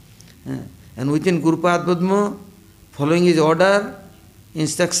 And within Guru Padma, following his order,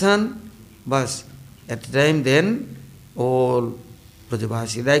 instruction, bas, at the time then, all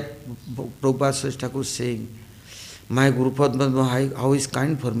Brajavasi, like Prabhupada Sri Thakur saying, my Guru Padma, how is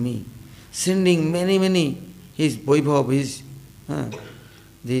kind for me, sending many, his Vaibhav, his,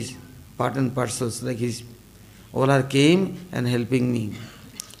 these part and parcels, like his, all are came and helping me,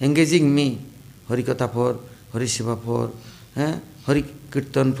 engaging me, Harikatha for, Hari Seva for, Hari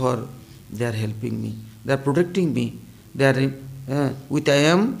Kirtan for, they are helping me, they are protecting me, they are, with I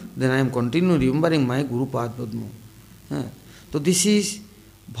am, then I am continuing remembering my Guru Padma. So this is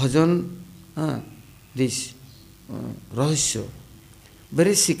bhajan, this rahasya,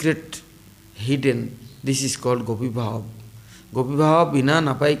 very secret, hidden. This is called Gopi Bhav. Gopi Bhav bina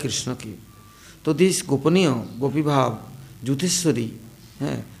napai Krishna ki. So this Gopaniya, Gopi Bhav, Juteshwari,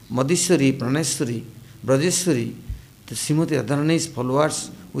 Madheshwari, Praneshwari, Brajeshwari, the Srimati Radharani's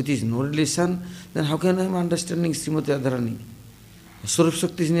followers with his no relation, then how can I am understanding Srimati Radharani? Swarup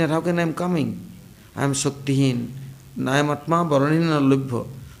Shakti is near, how can I am coming? I am Shaktihin, I am Atma, Varanina, Lubha.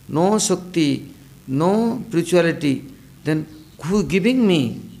 No Shakti, no spirituality, then who giving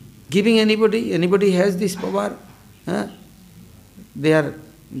me? Giving anybody? Anybody has this power? They are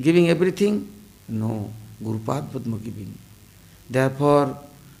giving everything? No, Guru Padma giving. Therefore,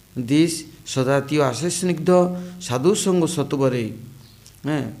 this Sadatiya Asasnigdha Sadhu Sangha Satubare,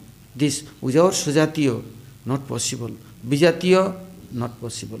 this without Sajatiya, not possible. Vijatiya, not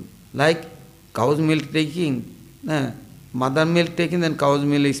possible. Like cow's milk taking, mother milk taking, then cow's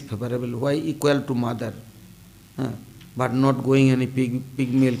milk is favorable. Why? Equal to mother. But not going any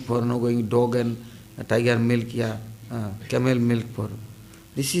pig milk for, no going dog and tiger milk, camel milk for.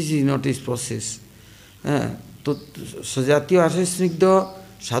 This is not his process. तो सजातीय आशेस्निग्ध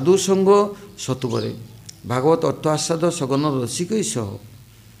साधु संग सतुबरे भागवत अर्थ आस्वाद सगन रसिक सह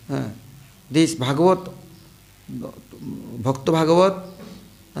this Bhagavat भक्त Bhagavat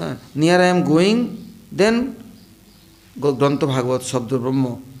near I am going then ग्रंथ भागवत शब्द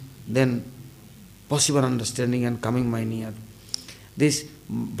ब्रह्म then possible understanding and coming my near. This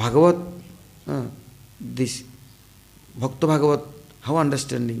Bhagavat, this Bhakta Bhagavat, how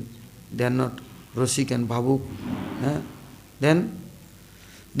understanding? They are not Rasik and Bhabuk. Then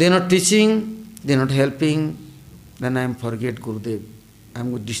they are not teaching, they are not helping. Then I am forget Gurudev. I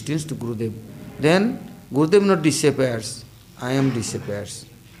am distance to Gurudev. Then Gurudev not disappears. I am disappears.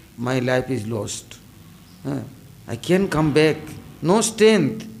 My life is lost. I can't come back. No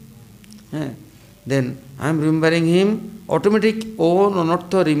strength. Then I am remembering him, automatic all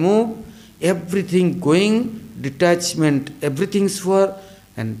anartha remove, everything going, detachment, everything's for,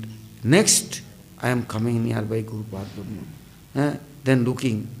 and next I am coming nearby Guru Padma. Then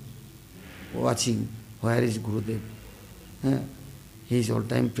looking, watching, where is Gurudev? He is all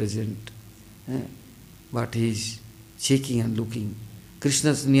time present, but he is checking and looking.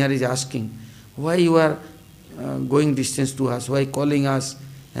 Krishna's near is asking, why you are going distance to us, why calling us,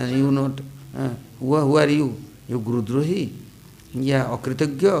 and you not... who are you? You Gurudrohi? Yeah,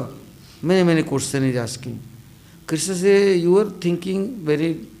 Akritagya? Many questions is asking. Krishna says, you are thinking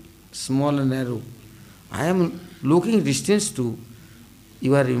very small and narrow. I am looking distance to.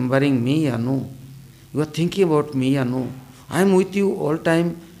 You are remembering me or no? You are thinking about me or no? I am with you all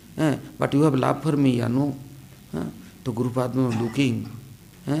time, but you have love for me or no? So Guru Padma looking.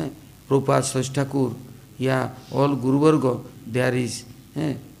 Prabhupada, Sasthakur, all Guru Varga, there is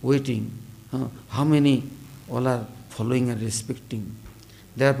waiting. How many all are following and respecting.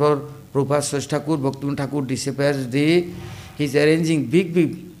 Therefore, Prabhupada Sasthakur, Bhaktivinoda Thakur disappears day, he is arranging big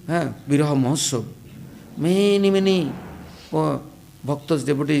Viraha Mahotsav. Many Bhaktas,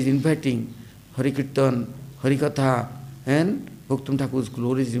 devotees inviting Hari Kirtan, Hari Katha, and Bhaktivinoda Thakur's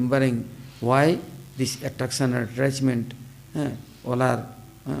glory is remembering. Why? This attraction and attachment, all are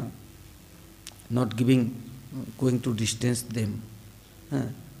not going to distance them.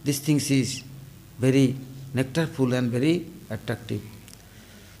 These things is very nectarful and very attractive.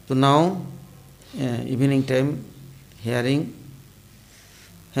 So now, evening time, hearing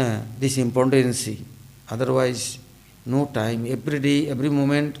this importance. Otherwise, no time. Every day, every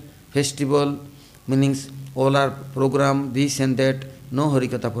moment, festival, meanings, all are program, this and that, no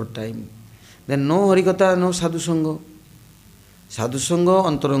Harikatha for time. Then no Harikatha, no Sadhu Sangha. Sadhu Sangha,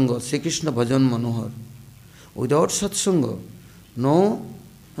 Antaranga, Sri Krishna Bhajan Manohar. Without Satsanga, no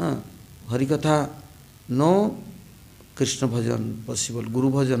Harikatha, no Krishna Bhajan possible, Guru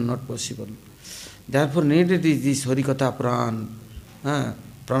Bhajan not possible. Therefore needed is this Harikatha Pran.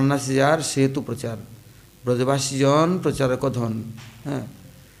 Pranasijar Setu Prachar. Brajavasijan Pracharakadhan.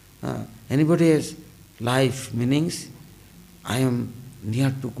 Anybody has life, meanings, I am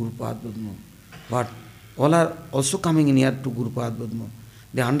near to Guru Padma. But all are also coming near to Guru Padma.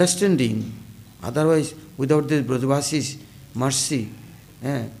 They are understanding. Otherwise, without this Brajavasi's mercy,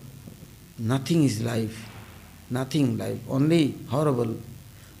 nothing is life. Nothing life. Only horrible.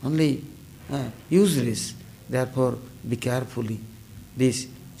 Only useless. Therefore, be carefully. This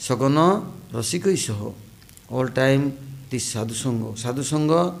Sagana Rasika Isaho. All time this Sadhu Sangha. Sadhu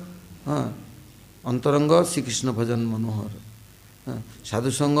Sangha, Antaranga Sri Krishna Bhajan Manohar. Sadhu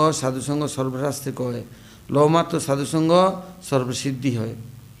Sangha Sarvashastra ko hai. Lohmatra Sadhu Sangha Sarvasiddhi hai.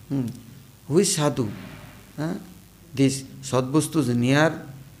 Who is Sadhu? This Sadvastus is near,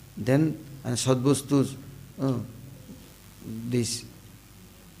 then and Sadvastus, this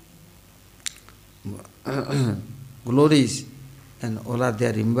glories, and all are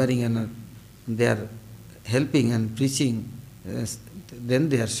there remembering and they are helping and preaching, then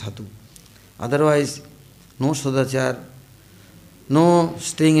they are sadhu. Otherwise, no sadachar, no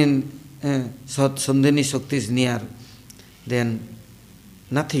staying in Sandhini Shakti is near, then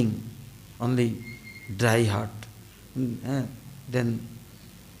nothing, only dry heart. Then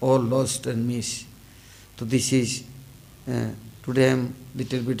all lost and missed. So this is, today I am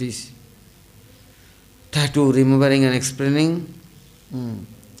little bit is try to remembering and explaining,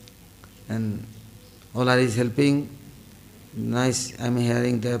 and all are is helping. nice, I am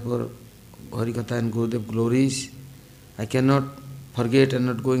hearing therefore Harikatha and Gurudev glories. I cannot forget and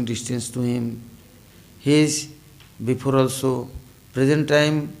not going distance to him. He is before also, present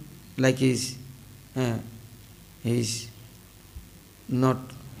time like he is not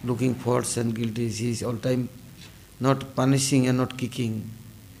looking faults and guilties. He is all time not punishing and not kicking.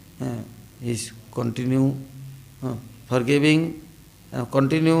 He is continue forgiving,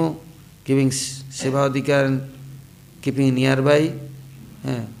 continue giving seva adhikar and keeping nearby,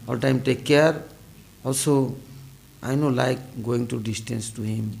 all time take care. Also, I know like going to distance to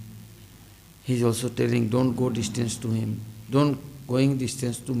him. He is also telling, don't go distance to him, don't going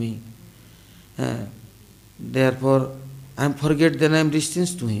distance to me. Therefore, I am forget, then I am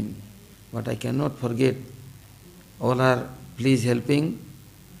distance to him. But I cannot forget. All are please helping.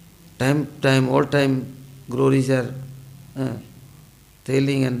 Time, all time glories are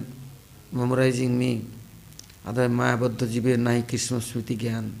telling and memorizing me. Other Mayabadha Jibe Nahi Krishna Smriti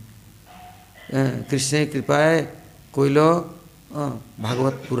Gyan. Krishna Kripaye Koilo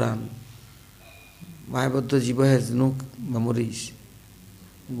Bhagavat Puran. Mayabadha Jiva has no memories.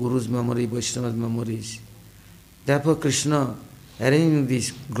 Guru's memory, Vaishnava's memories. Therefore Krishna arranging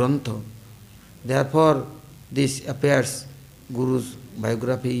this Grantha. Therefore this appears Guru's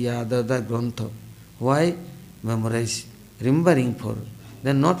biography, other Grantha. Why? Memorize, remembering for.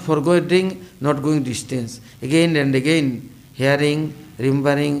 Then not forgetting, not going distance. Again and again, hearing,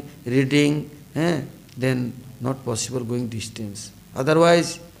 remembering, reading, then not possible going distance.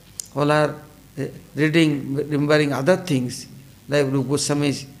 Otherwise, all are reading, remembering other things, like Rupa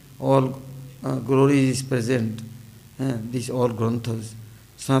Goswami's all glory is present. These all granthas.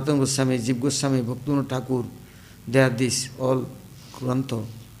 Sanatana Goswami, Jiva Goswami, Bhaktivinoda Thakur, they are this all grantha.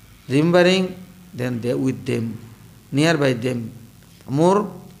 Remembering, then they are with them, nearby them.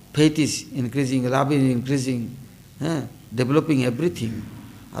 More faith is increasing, love is increasing, developing everything.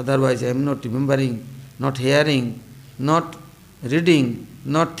 Otherwise, I am not remembering, not hearing, not reading,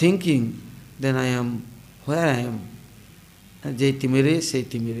 not thinking, then I am where I am. Jai Timire, say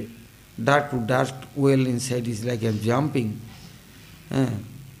Timire. Dark to dark well inside is like I am jumping.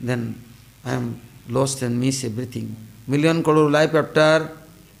 Then I am lost and miss everything. Million crore life after,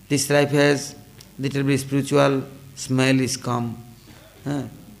 this life has little bit spiritual smell is come.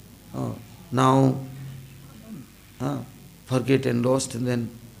 Now forget and lost, and then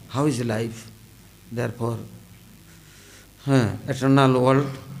how is life? Therefore, eternal world,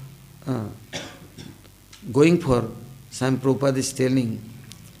 going for, Swami Prabhupada is telling,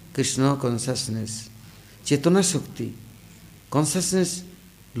 Krishna consciousness, Chetana Shakti, consciousness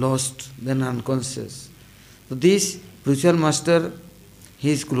lost, then unconscious. So this spiritual master,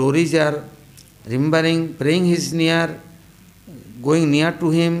 his glories are remembering, praying his near, going near to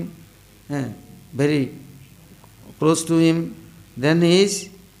him, very close to him, then he is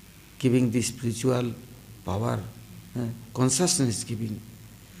giving this spiritual power, consciousness giving.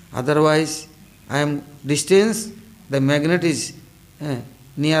 Otherwise, I am distance, the magnet is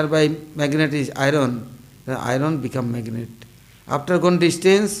nearby, magnet is iron, the iron become magnet. After gone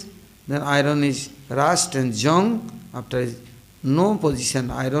distance, then iron is rust and junk, after no position,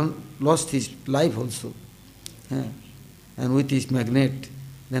 iron lost his life also. And with his magnet,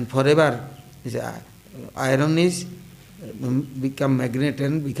 then forever, iron is become magnet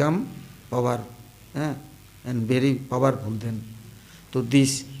and become power, and very powerful then. So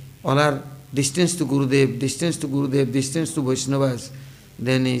this, all are distance to Gurudev, distance to Gurudev, distance to Vaishnavas,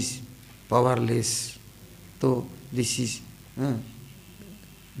 then is powerless. So this is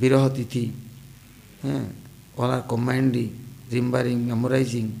Viraha Tithi. All are commanding, remembering,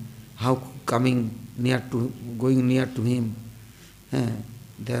 memorizing, how coming near to, going near to him.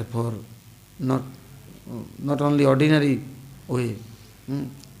 Therefore, not only ordinary way.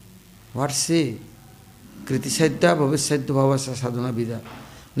 What say? Kriti Saddha Bhavisaddha Bhavasa Sadhana Vida.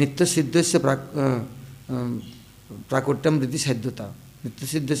 Nitya Siddhasya Prakurtam Riddhi Saddhata. Nitya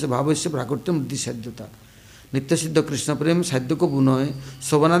Siddhasya Bhavasya Prakurtam Riddhi Saddhata. Nitya Siddha Krishna Prem Saddha ko bunoy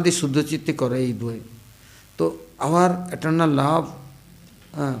Sobanadi Suddha Chitte kore ei due. So our eternal love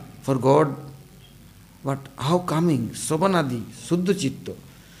for God, but how coming? Sobanadi Suddha Chitta.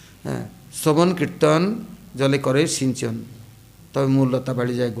 Soban Kirtan Jale kore Sinchan. তবে মূলতা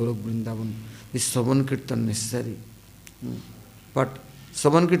বাড়ি যায় গোলক Vrindavan. This শ্রবণ কীর্তন necessary. But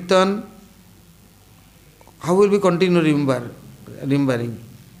শ্রবণ কীর্তন, how will we continue remembering?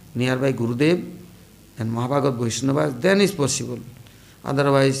 Nearby Gurudev and Mahabhagat Vaishnavas, then is possible.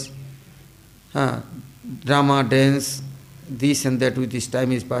 Otherwise, drama, dance, this and that with this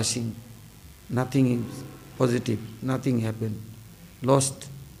time is passing. Nothing is positive, nothing happened. Lost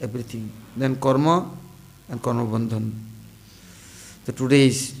everything. Then karma and karma bandhan. So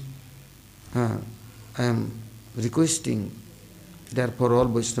today's I am requesting, therefore all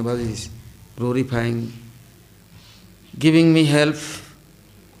Vaishnavas is glorifying, giving me help,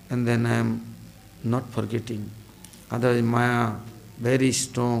 and then I am not forgetting. Otherwise Maya very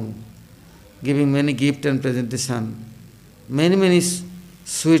strong, giving many gift and presentation, many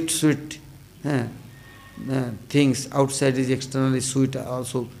sweet things. Outside is externally sweet,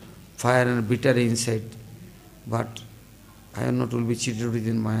 also fire and bitter inside. But I am not will be cheated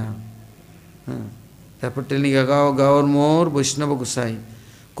within Maya. Therefore telling Agav Gaur Mor Vaishnava Gosai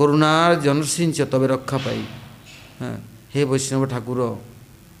Karunar Janarsincha Tabe Rakha Pai. Hey Vaishnava Thakura,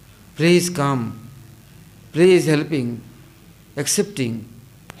 please come, please helping, accepting.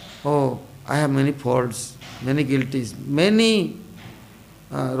 Oh, I have many faults, many guilties, many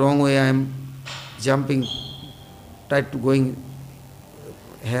wrong way I am jumping, tried to going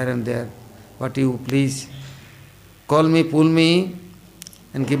here and there. But you please call me, pull me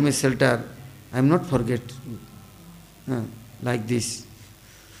and give me shelter. I am not forget like this.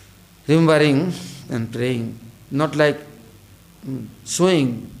 Remembering and praying, not like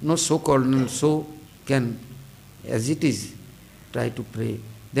showing, not so called, not so can, as it is, try to pray.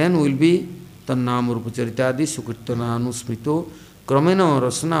 Then will be Tannam Rupacharitadi Sukirtana Anusmito Kramena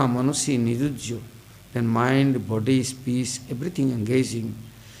Rasana Manusi Nirujyo. Then mind, body, speech, everything engaging.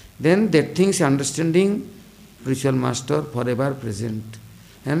 Then that things understanding, spiritual master forever present.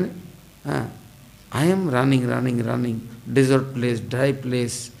 And I am running, desert place, dry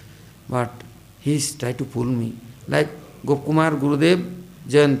place, but he is trying to pull me. Like Gopkumar Gurudev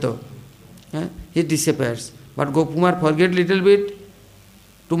Jayanto, he disappears. But Gopkumar forget little bit,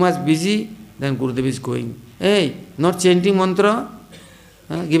 too much busy, then Gurudev is going. Hey, not chanting mantra,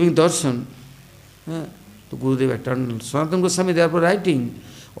 giving darshan to Gurudev eternal. Sanatana Goswami therefore writing,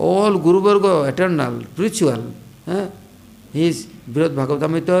 all Guru Varga eternal, spiritual. He is Brihad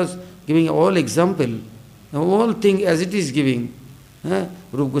Bhagavatamrita giving all example, all thing as it is giving.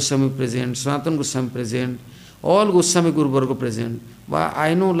 Rupa Goswami present, Sanatana Goswami present, all Goswami Guru Varga present. But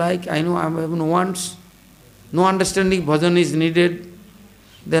I know I have no wants, no understanding, bhajan is needed.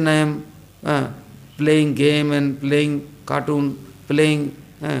 Then I am playing game and playing cartoon, playing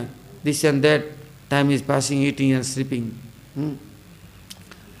this and that. Time is passing, eating and sleeping.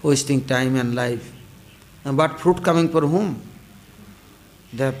 Wasting time and life. But fruit coming for whom?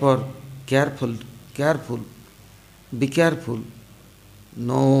 Therefore, careful, be careful.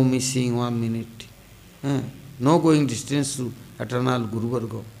 No missing 1 minute. No going distance to eternal Guru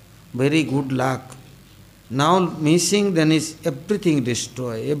Varga. Very good luck. Now missing, then is everything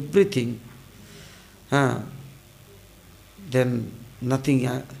destroy, everything. Then nothing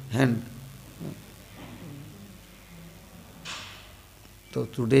hand. So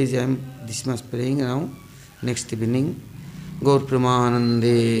today I am this much praying now. Next evening, Gaur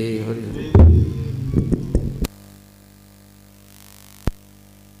Premanande Hari Hari.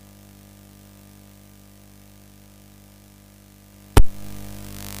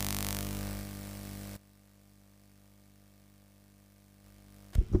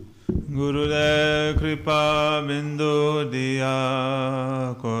 Gurudev Kripa Bindu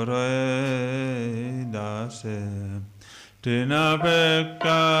Diya Kore Dase Tina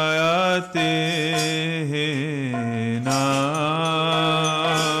Pekayati Na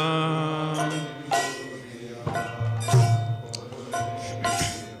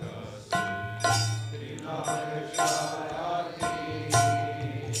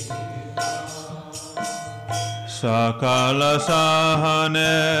Sakala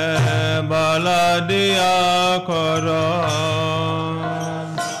Sahane Baladiya Karo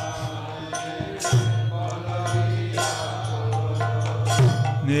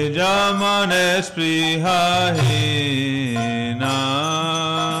Nijamane Spriha Hina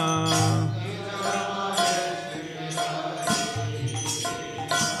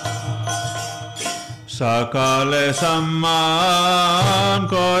Sakale Samman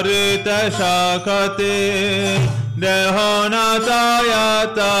Korite Shakati Dehonata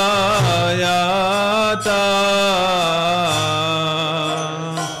Yata Yata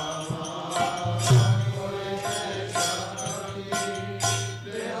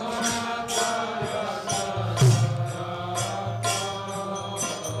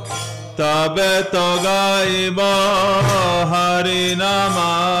Tabe Togaibo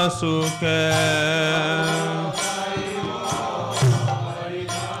Harinama Sukhe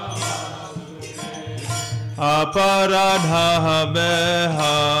Aparadha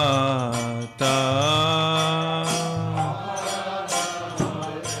Behata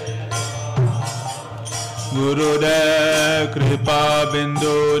Gurudev Kripa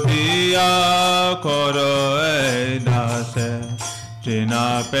Bindu Diya Koro Dase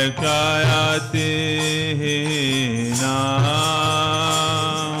Chinapekshayati hina.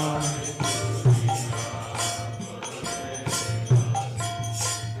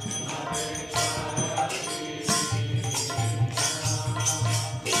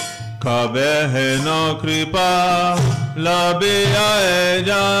 Kabe no kripa labhiya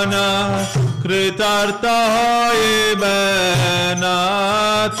jana kritarta hoye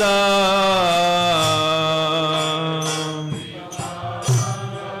benata.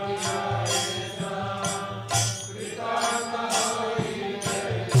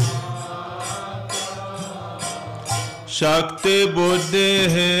 Shakti buddhi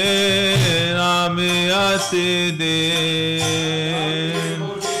hai namiyati de.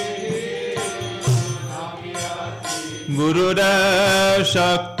 Gurudev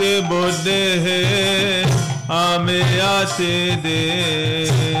Shakti Buddhi hai amiyati de.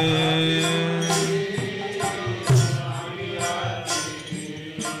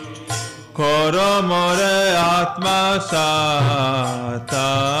 Koro more atma sata.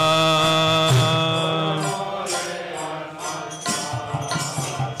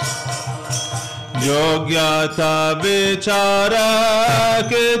 Yogyata bichara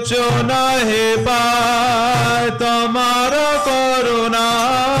kichu nahi paay tomara karuna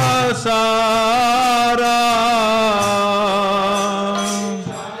sara.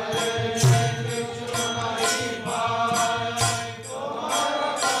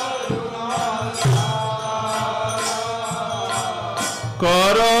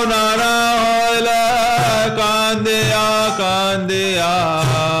 Karuna na hoile kandiya kandiya.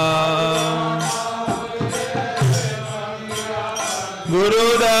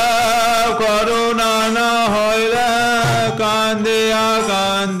 Gurudev karuna na hoile kandiya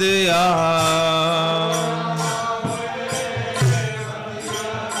kandiya.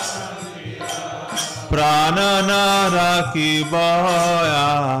 Prana na rakibo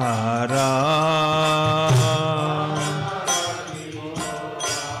yara.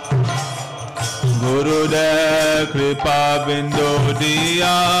 Gurudev kripa bindu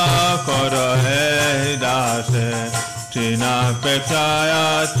diya karo hai dase.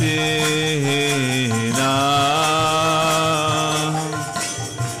 Chinapekshayati hina.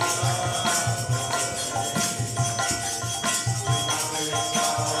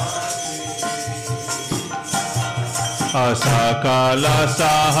 Asakala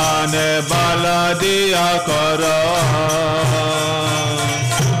sahane bala diya karo.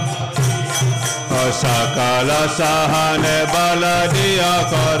 Asakala sahane bala diya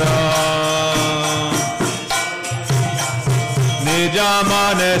karo.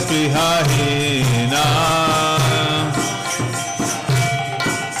 Nijamane spihahina.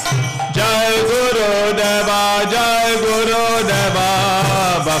 Jai Guru Deva, Jai Guru Deva,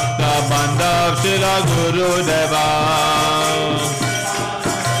 Bhakta Bandhav Shila Guru Deva.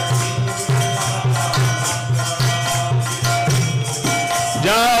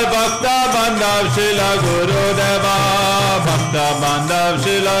 Jai Bhakta Bandhav Shila Guru Deva, Bhakta Bandhav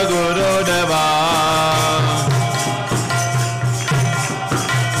Shila Guru Deva.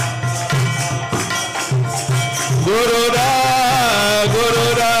 Gurudev,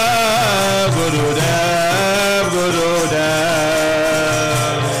 Gurudev, Gurudev,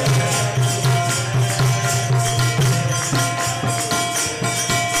 Gurudev.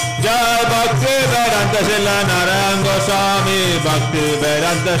 Jai Bhakti Vedanta Shila Narayan Goswami, Bhakti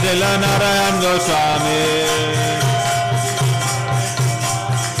Vedanta Shila Narayan Goswami.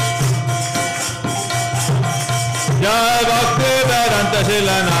 Jai Bhakti Vedanta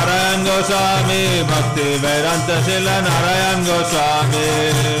Shila Narayan Goswami, Bhakti Vedanta Shila Narayan Goswami.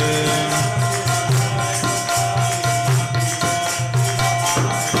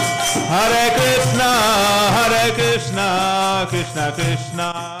 Hare Krishna, Krishna Krishna,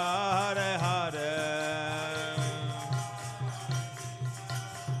 Hare Hare.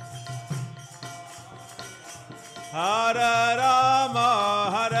 Hare Rama,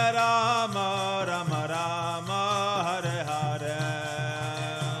 Rama Rama, Hare Hare.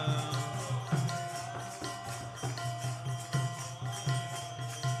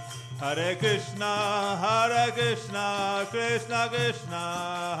 Hare Krishna, Krishna Krishna,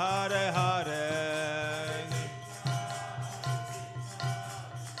 Hare Hare.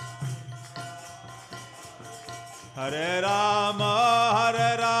 Hare Rama,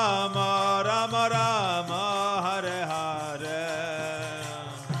 Rama Rama, Hare Hare.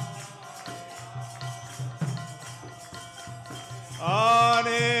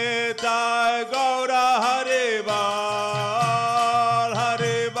 Anita